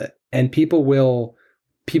up a little bit. And people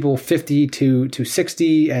 50 to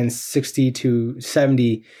 60 and 60 to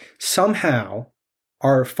 70 somehow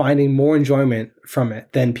are finding more enjoyment from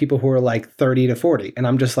it than people who are like 30 to 40. And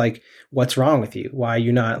I'm just like, what's wrong with you? Why are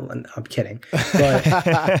you not? I'm kidding. But,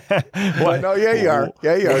 no, yeah, you are.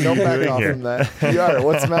 Yeah, you are. Don't back off from that. You are.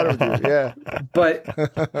 What's the matter with you? Yeah.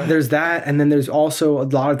 But there's that. And then there's also a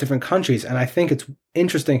lot of different countries. And I think it's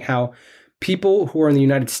interesting how people who are in the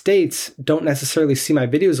United States don't necessarily see my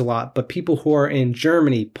videos a lot, but people who are in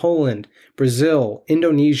Germany, Poland, Brazil,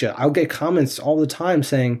 Indonesia, I'll get comments all the time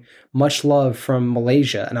saying, much love from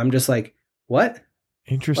Malaysia. And I'm just like, what?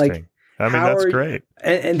 Interesting. Like, that's great.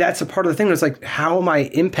 And that's a part of the thing. It's like, how am I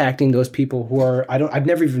impacting those people who are, I've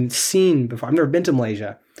never even seen before. I've never been to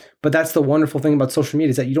Malaysia. But that's the wonderful thing about social media,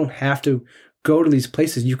 is that you don't have to go to these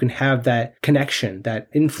places. You can have that connection, that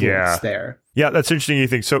influence there. Yeah, that's interesting. You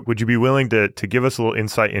think so? Would you be willing to give us a little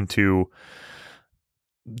insight into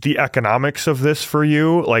the economics of this for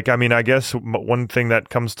you? Like, I mean, I guess one thing that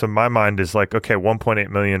comes to my mind is like, okay, 1.8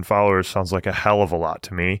 million followers sounds like a hell of a lot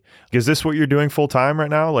to me. Is this what you're doing full time right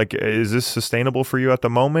now? Like, is this sustainable for you at the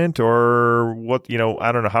moment, or what?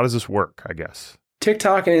 I don't know. How does this work, I guess?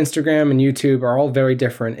 TikTok and Instagram and YouTube are all very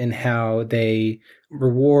different in how they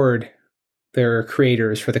reward their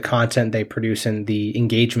creators for the content they produce and the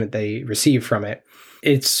engagement they receive from it.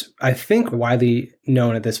 It's, I think, widely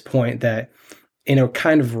known at this point that in a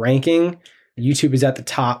kind of ranking, YouTube is at the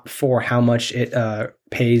top for how much it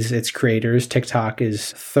pays its creators. TikTok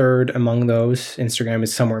is third among those. Instagram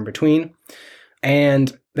is somewhere in between.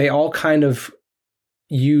 And they all kind of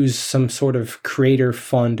use some sort of creator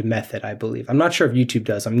fund method, I believe. I'm not sure if YouTube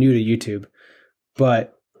does. I'm new to YouTube.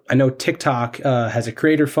 But I know TikTok has a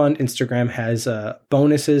creator fund. Instagram has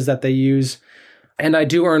bonuses that they use. And I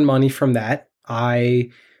do earn money from that. I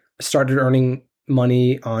started earning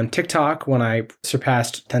money on TikTok when I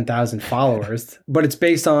surpassed 10,000 followers. But it's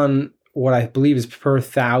based on what I believe is per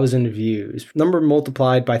 1,000 views. Number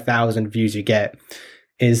multiplied by 1,000 views you get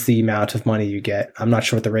is the amount of money you get. I'm not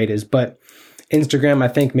sure what the rate is. But Instagram, I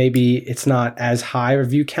think maybe it's not as high a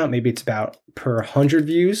view count. Maybe it's about per 100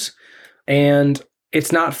 views. And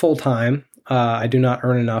it's not full time. I do not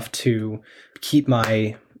earn enough to keep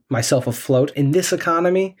myself afloat in this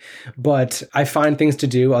economy, but I find things to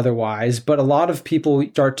do otherwise. But a lot of people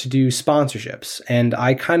start to do sponsorships, and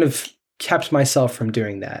I kind of kept myself from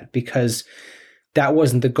doing that because that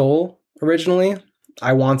wasn't the goal originally.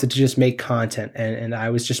 I wanted to just make content, and I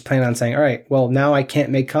was just planning on saying, all right, well, now I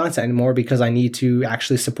can't make content anymore because I need to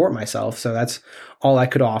actually support myself. So that's all I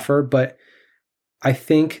could offer. But I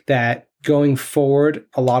think that going forward,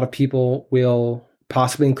 a lot of people will,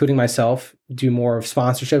 possibly including myself, do more of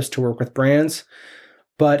sponsorships to work with brands.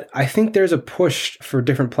 But I think there's a push for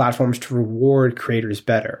different platforms to reward creators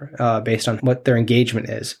better based on what their engagement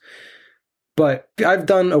is. But I've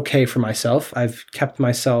done okay for myself. I've kept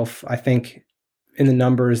myself, I think, in the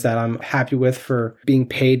numbers that I'm happy with for being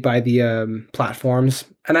paid by the platforms.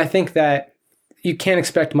 And I think that you can't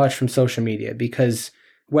expect much from social media, because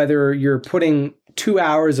whether you're putting 2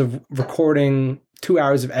 hours of recording, 2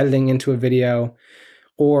 hours of editing into a video,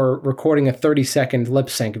 or recording a 30-second lip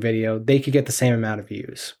sync video, they could get the same amount of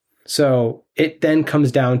views. So it then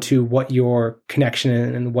comes down to what your connection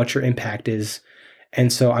and what your impact is.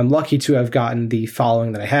 And so I'm lucky to have gotten the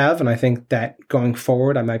following that I have. And I think that going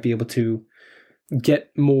forward, I might be able to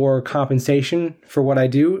get more compensation for what I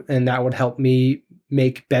do. And that would help me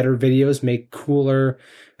make better videos, make cooler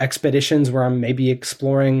expeditions where I'm maybe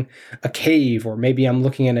exploring a cave, or maybe I'm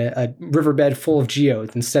looking at a riverbed full of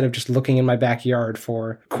geodes instead of just looking in my backyard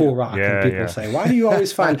for cool rock. And people say, why do you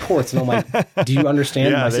always find quartz? And I'm like, do you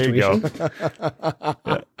understand my situation?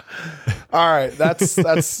 All right.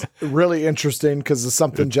 That's really interesting, because it's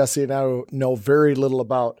something Jesse and I know very little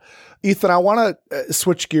about. Ethan, I want to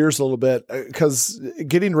switch gears a little bit, because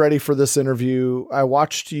getting ready for this interview, I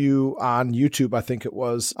watched you on YouTube, I think it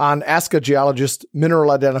was, on Ask a Geologist, Mineral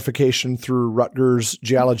Identification through Rutgers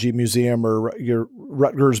Geology Museum, or your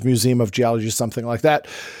Rutgers Museum of Geology, something like that.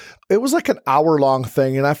 It was like an hour-long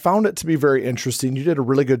thing, and I found it to be very interesting. You did a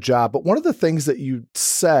really good job. But one of the things that you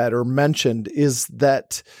said or mentioned is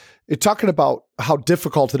that talking about how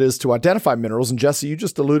difficult it is to identify minerals. And Jesse, you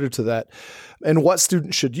just alluded to that, and what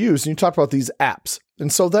students should use. And you talked about these apps. And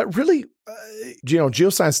so that really,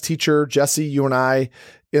 geoscience teacher, Jesse, you and I,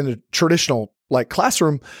 in a traditional like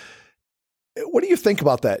classroom, what do you think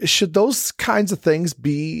about that? Should those kinds of things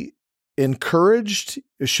be encouraged?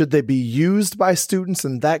 Should they be used by students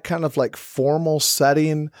in that kind of like formal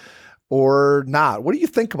setting or not? What do you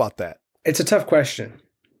think about that? It's a tough question,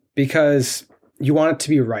 because you want it to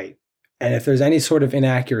be right. And if there's any sort of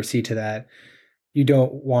inaccuracy to that, you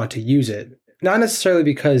don't want to use it. Not necessarily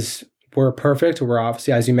because we're perfect. We're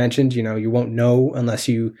obviously, as you mentioned, you won't know unless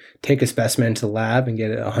you take a specimen to the lab and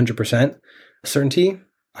get it 100% certainty.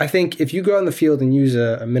 I think if you go in the field and use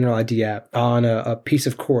a mineral ID app on a piece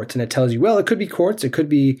of quartz, and it tells you, well, it could be quartz, it could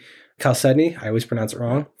be chalcedony. I always pronounce it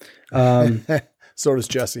wrong. So does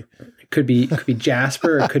Jesse. It could be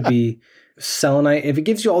jasper. It could be selenite. If it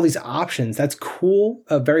gives you all these options, that's cool,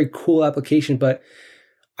 a very cool application. But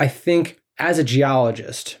I think as a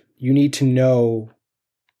geologist, you need to know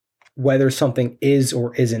whether something is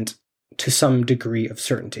or isn't to some degree of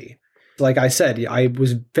certainty. Like I said, I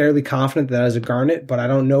was fairly confident that it was a garnet, but I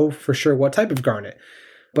don't know for sure what type of garnet.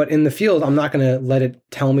 But in the field, I'm not going to let it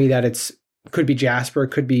tell me that could be jasper,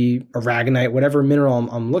 it could be aragonite, whatever mineral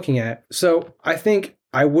I'm looking at. So I think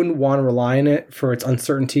I wouldn't want to rely on it for its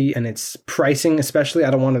uncertainty and its pricing, especially.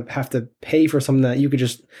 I don't want to have to pay for something that you could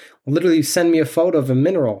just literally send me a photo of a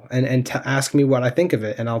mineral and ask me what I think of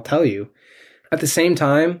it, and I'll tell you. At the same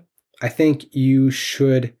time, I think you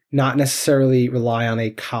should not necessarily rely on a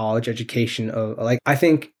college education I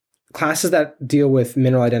think classes that deal with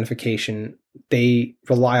mineral identification, they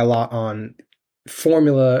rely a lot on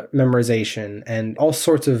formula memorization and all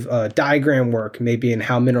sorts of diagram work, maybe in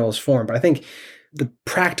how minerals form. But I think the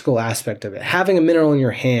practical aspect of it, having a mineral in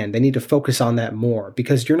your hand, they need to focus on that more,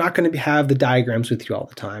 because you're not going to have the diagrams with you all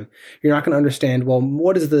the time. You're not going to understand, well,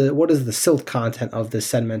 what is the silt content of this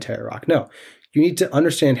sedimentary rock? No, you need to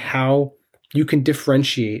understand how you can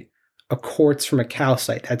differentiate a quartz from a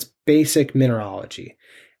calcite. That's basic mineralogy.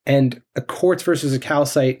 And a quartz versus a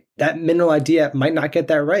calcite, that mineral ID might not get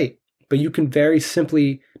that right, but you can very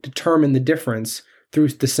simply determine the difference through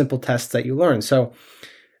the simple tests that you learn. So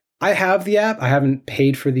I have the app. I haven't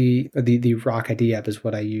paid for the Rock ID app is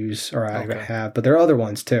what I use, or I have, but there are other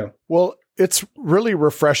ones too. Well, it's really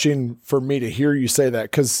refreshing for me to hear you say that,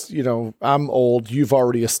 because, I'm old. You've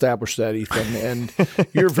already established that, Ethan, and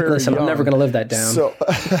you're very Listen, young. I'm never going to live that down. So,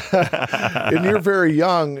 and you're very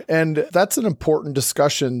young, and that's an important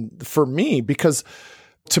discussion for me, because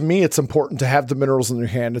to me, it's important to have the minerals in their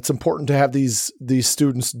hand. It's important to have these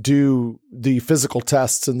students do the physical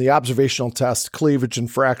tests and the observational tests, cleavage and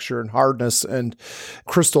fracture and hardness and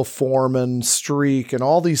crystal form and streak and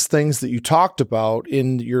all these things that you talked about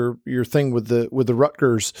in your thing with the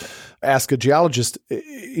Rutgers Ask a Geologist.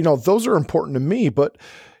 Those are important to me, but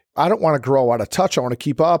I don't want to grow out of touch. I want to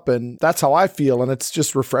keep up, and that's how I feel. And it's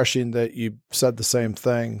just refreshing that you said the same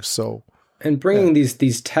thing. So. And bringing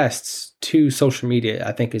these tests to social media,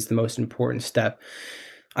 I think, is the most important step.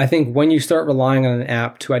 I think when you start relying on an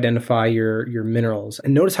app to identify your minerals,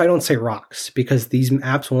 and notice how I don't say rocks, because these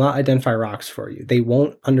apps will not identify rocks for you. They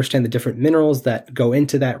won't understand the different minerals that go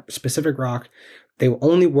into that specific rock. They will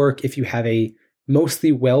only work if you have a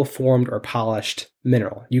mostly well-formed or polished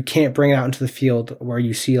mineral. You can't bring it out into the field where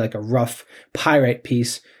you see like a rough pyrite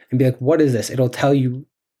piece and be like, what is this? It'll tell you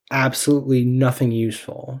absolutely nothing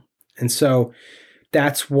useful. And so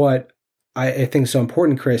that's what I think is so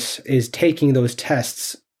important, Chris, is taking those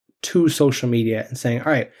tests to social media and saying,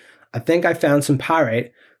 all right, I think I found some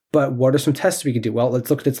pyrite, but what are some tests we could do? Well, let's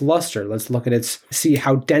look at its luster. Let's look at see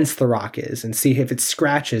how dense the rock is and see if it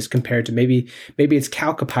scratches compared to maybe it's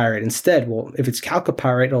chalcopyrite instead. Well, if it's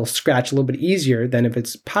chalcopyrite, it'll scratch a little bit easier than if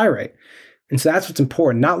it's pyrite. And so that's what's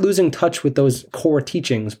important, not losing touch with those core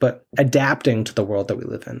teachings, but adapting to the world that we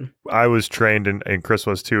live in. I was trained, and Chris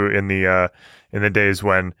was too, in the days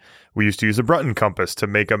when we used to use a Brunton compass to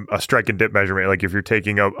make a strike and dip measurement. Like if you're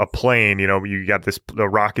taking a plane, you got the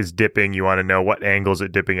rock is dipping, you want to know what angle is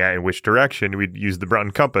it dipping at in which direction. We'd use the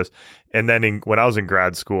Brunton compass. And then when I was in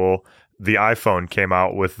grad school, the iPhone came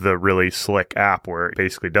out with the really slick app where it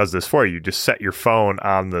basically does this for you. You just set your phone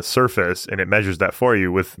on the surface and it measures that for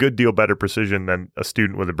you with good deal better precision than a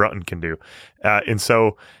student with a Brunton can do. And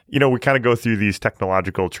so, we kind of go through these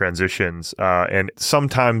technological transitions. And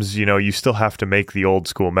sometimes, you still have to make the old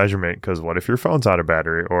school measurement because what if your phone's out of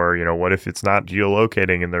battery, or, what if it's not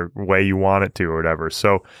geolocating in the way you want it to or whatever.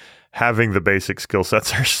 So having the basic skill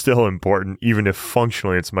sets are still important, even if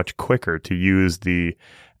functionally it's much quicker to use the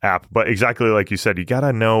app. But exactly like you said, you got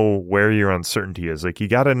to know where your uncertainty is. Like you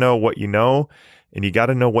got to know what you know, and you got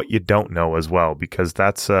to know what you don't know as well, because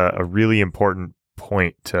that's a really important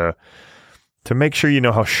point to make sure you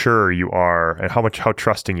know how sure you are and how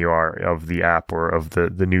trusting you are of the app or of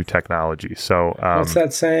the new technology. So what's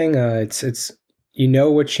that saying? It's you know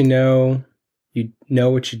what you know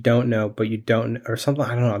what you don't know, but you don't, or something.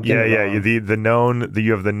 I don't know. The known,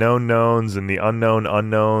 you have the known knowns and the unknown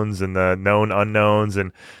unknowns and the known unknowns,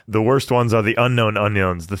 and the worst ones are the unknown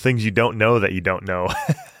unknowns, the things you don't know that you don't know.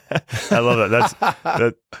 I love that.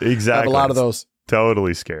 That exactly. I have a lot of those.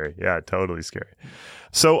 Totally scary. Yeah, totally scary.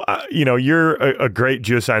 So, you're a great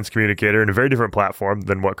geoscience communicator in a very different platform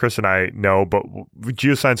than what Chris and I know, but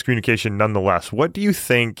geoscience communication nonetheless. What do you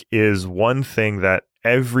think is one thing that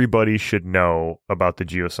everybody should know about the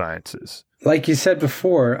geosciences? Like you said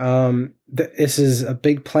before, this is a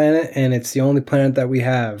big planet, and it's the only planet that we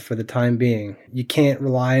have for the time being. You can't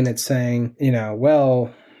rely on it saying,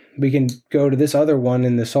 we can go to this other one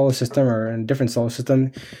in the solar system or in a different solar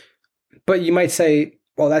system. But you might say,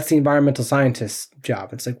 well, that's the environmental scientist's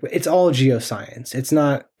job. It's like, it's all geoscience. It's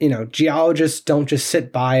not, geologists don't just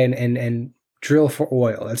sit by and drill for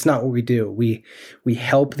oil. That's not what we do. We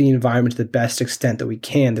help the environment to the best extent that we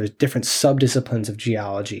can. There's different subdisciplines of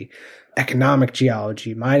geology: economic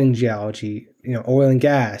geology, mining geology, oil and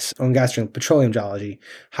gas, petroleum geology,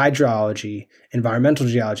 hydrology, environmental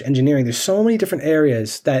geology, engineering. There's so many different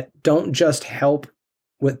areas that don't just help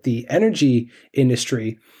with the energy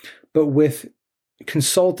industry, but with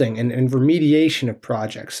consulting and remediation of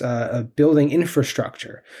projects, building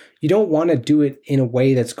infrastructure. You don't want to do it in a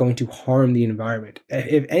way that's going to harm the environment.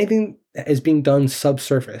 If anything is being done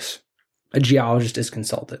subsurface, a geologist is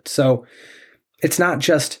consulted. So it's not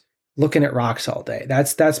just looking at rocks all day.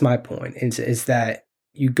 That's my point, is that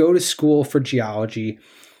you go to school for geology,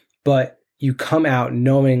 but you come out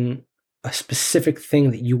knowing a specific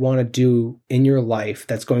thing that you want to do in your life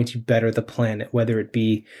that's going to better the planet, whether it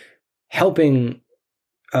be helping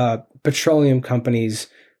petroleum companies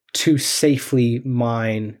to safely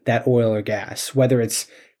mine that oil or gas, whether it's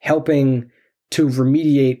helping to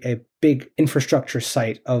remediate a big infrastructure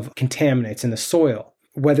site of contaminants in the soil,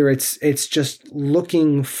 whether it's just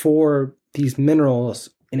looking for these minerals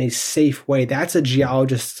in a safe way. That's a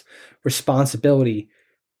geologist's responsibility,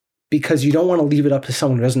 because you don't want to leave it up to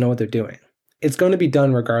someone who doesn't know what they're doing. It's going to be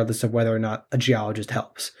done regardless of whether or not a geologist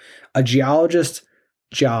helps. A geologist's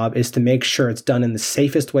job is to make sure it's done in the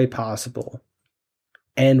safest way possible.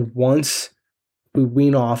 And once we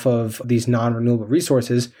wean off of these non-renewable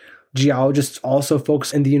resources, geologists also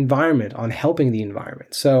focus in the environment, on helping the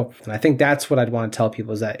environment. So, and I think that's what I'd want to tell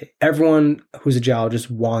people, is that everyone who's a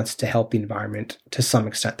geologist wants to help the environment to some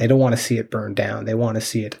extent. They don't want to see it burned down. They want to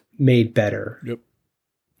see it made better. Yep.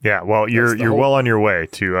 Yeah, well, you're well on your way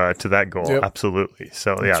to that goal. Yep. Absolutely.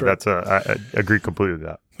 So I agree completely with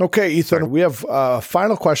that. Okay, Ethan, we have a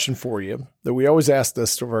final question for you that we always ask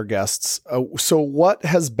this to our guests. So what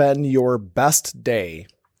has been your best day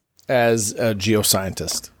as a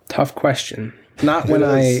geoscientist? Tough question. Not when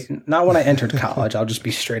I entered college. I'll just be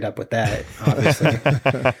straight up with that, obviously.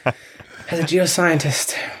 As a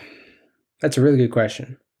geoscientist, that's a really good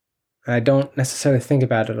question. I don't necessarily think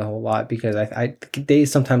about it a whole lot, because I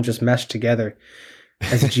days sometimes just mesh together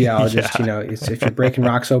as a geologist. Yeah. If you're breaking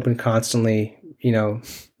rocks open constantly,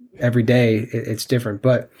 every day, it's different.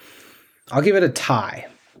 But I'll give it a tie,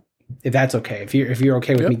 if that's okay. If you're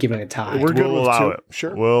okay with me giving a tie, we'll allow it.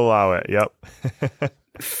 Sure, we'll allow it. Yep.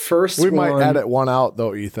 We might edit one out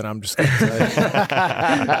though, Ethan. I'm just going to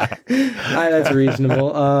say that's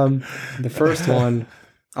reasonable. The first one,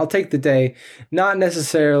 I'll take the day. Not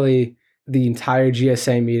necessarily the entire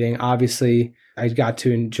GSA meeting. Obviously, I got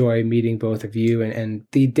to enjoy meeting both of you, and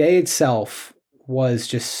the day itself was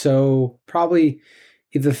just so, probably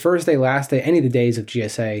either the first day, last day, any of the days of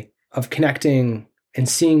GSA, of connecting and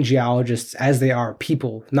seeing geologists as they are,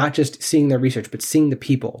 people, not just seeing their research, but seeing the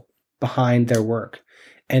people behind their work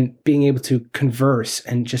and being able to converse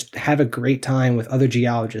and just have a great time with other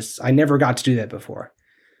geologists. I never got to do that before.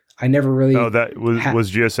 I never really... Oh, that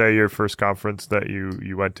was GSA your first conference that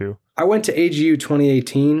you went to? I went to AGU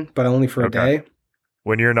 2018, but only for a day.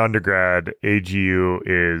 When you're an undergrad, AGU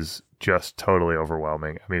is just totally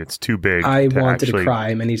overwhelming. I mean, it's too big. I wanted to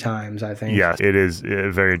cry many times, I think. Yes, it is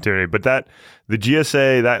very intimidating. But the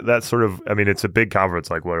GSA, that sort of, I mean, it's a big conference,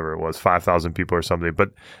 like whatever it was, 5,000 people or something.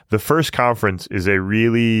 But the first conference is a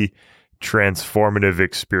really transformative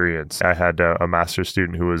experience. I had a master's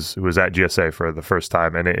student who was at GSA for the first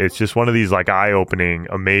time, and it's just one of these like eye-opening,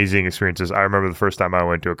 amazing experiences. I remember the first time I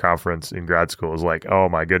went to a conference in grad school, it was like, oh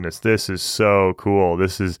my goodness, this is so cool.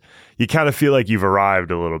 You kind of feel like you've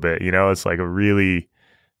arrived a little bit, it's like a really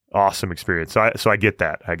awesome experience. So I get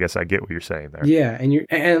that. I guess I get what you're saying there. Yeah,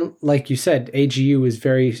 and like you said, AGU was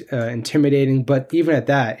very intimidating, but even at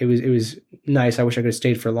that, it was nice. I wish I could have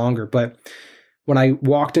stayed for longer, but when I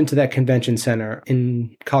walked into that convention center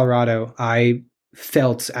in Colorado, I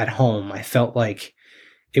felt at home. I felt like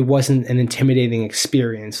it wasn't an intimidating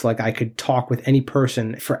experience. Like I could talk with any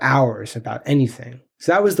person for hours about anything.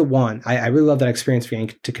 So that was the one. I really love that experience,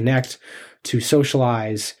 being to connect, to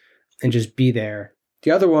socialize, and just be there. The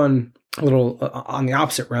other one, a little on the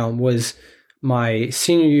opposite realm, was my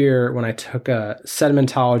senior year when I took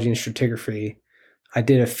sedimentology and stratigraphy. I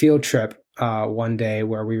did a field trip one day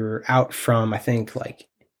where we were out from, I think, like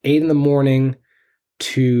 8 a.m.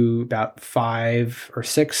 to about 5 or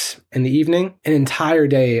 6 in the evening, an entire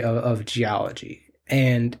day of geology.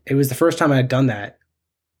 And it was the first time I had done that.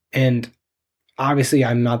 And obviously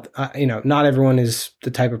I'm not, not everyone is the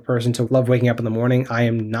type of person to love waking up in the morning. I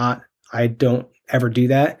don't ever do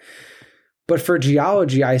that. But for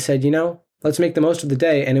geology, I said, let's make the most of the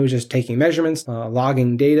day. And it was just taking measurements,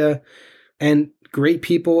 logging data, and great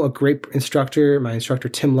people, a great instructor. My instructor,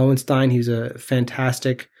 Tim Lowenstein, he's a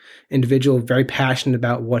fantastic individual, very passionate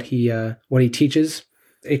about what he teaches.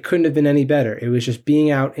 It couldn't have been any better. It was just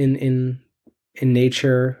being out in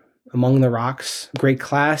nature, among the rocks, great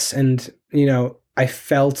class. And, I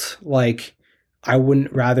felt like I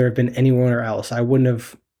wouldn't rather have been anywhere else. I wouldn't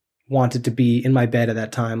have wanted to be in my bed at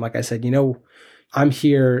that time. Like I said, I'm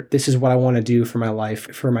here. This is what I want to do for my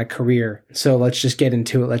life, for my career. So let's just get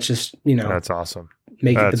into it. Let's just, That's awesome.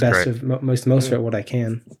 Make it the best of most of it what I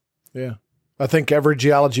can. Yeah. I think every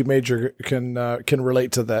geology major can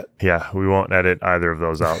relate to that. Yeah. We won't edit either of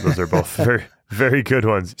those out. Those are both very, very good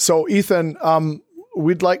ones. So Ethan,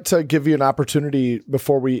 we'd like to give you an opportunity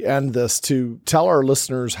before we end this to tell our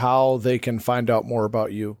listeners how they can find out more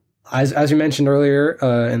about you. As you mentioned earlier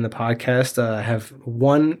in the podcast, I have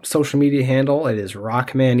one social media handle. It is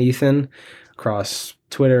RockmanEthan across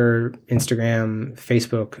Twitter, Instagram,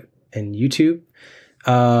 Facebook, and YouTube.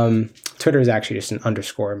 Twitter is actually just an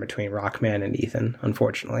underscore in between Rockman and Ethan,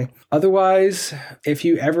 unfortunately. Otherwise, if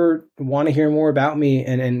you ever want to hear more about me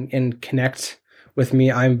and connect with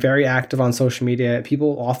me, I'm very active on social media.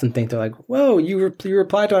 People often think, they're like, whoa, you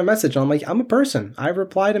replied to my message. And I'm like, I'm a person. I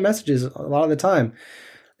reply to messages a lot of the time.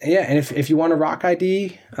 Yeah, and if you want a rock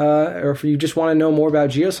ID, or if you just want to know more about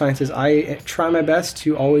geosciences, I try my best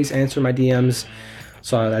to always answer my DMs.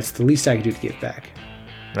 So that's the least I can do to give back.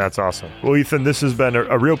 That's awesome. Well, Ethan, this has been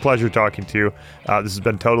a real pleasure talking to you. This has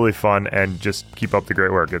been totally fun, and just keep up the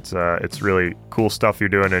great work. It's really cool stuff you're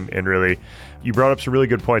doing, and really, you brought up some really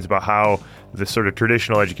good points about how the sort of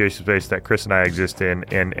traditional education space that Chris and I exist in,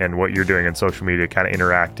 and what you're doing in social media kind of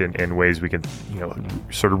interact in ways we can,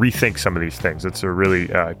 sort of rethink some of these things. It's a really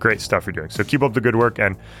great stuff you're doing. So keep up the good work,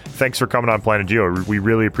 and thanks for coming on Planet Geo. We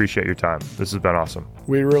really appreciate your time. This has been awesome.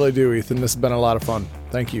 We really do, Ethan. This has been a lot of fun.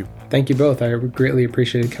 Thank you. Thank you both. I greatly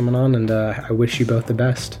appreciated coming on, and I wish you both the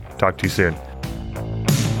best. Talk to you soon.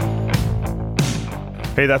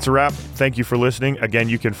 Hey, that's a wrap. Thank you for listening. Again,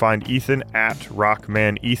 you can find Ethan at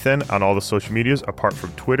RockmanEthan on all the social medias, apart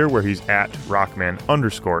from Twitter, where he's at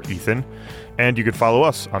Rockman_Ethan. And you can follow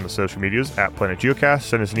us on the social medias at Planet Geocast.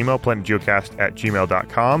 Send us an email,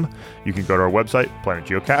 planetgeocast@gmail.com. You can go to our website,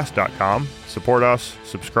 planetgeocast.com. Support us,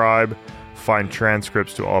 subscribe, find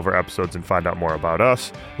transcripts to all of our episodes, and find out more about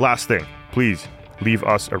us. Last thing, please leave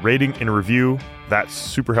us a rating and a review. That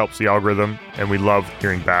super helps the algorithm, and we love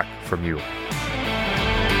hearing back from you.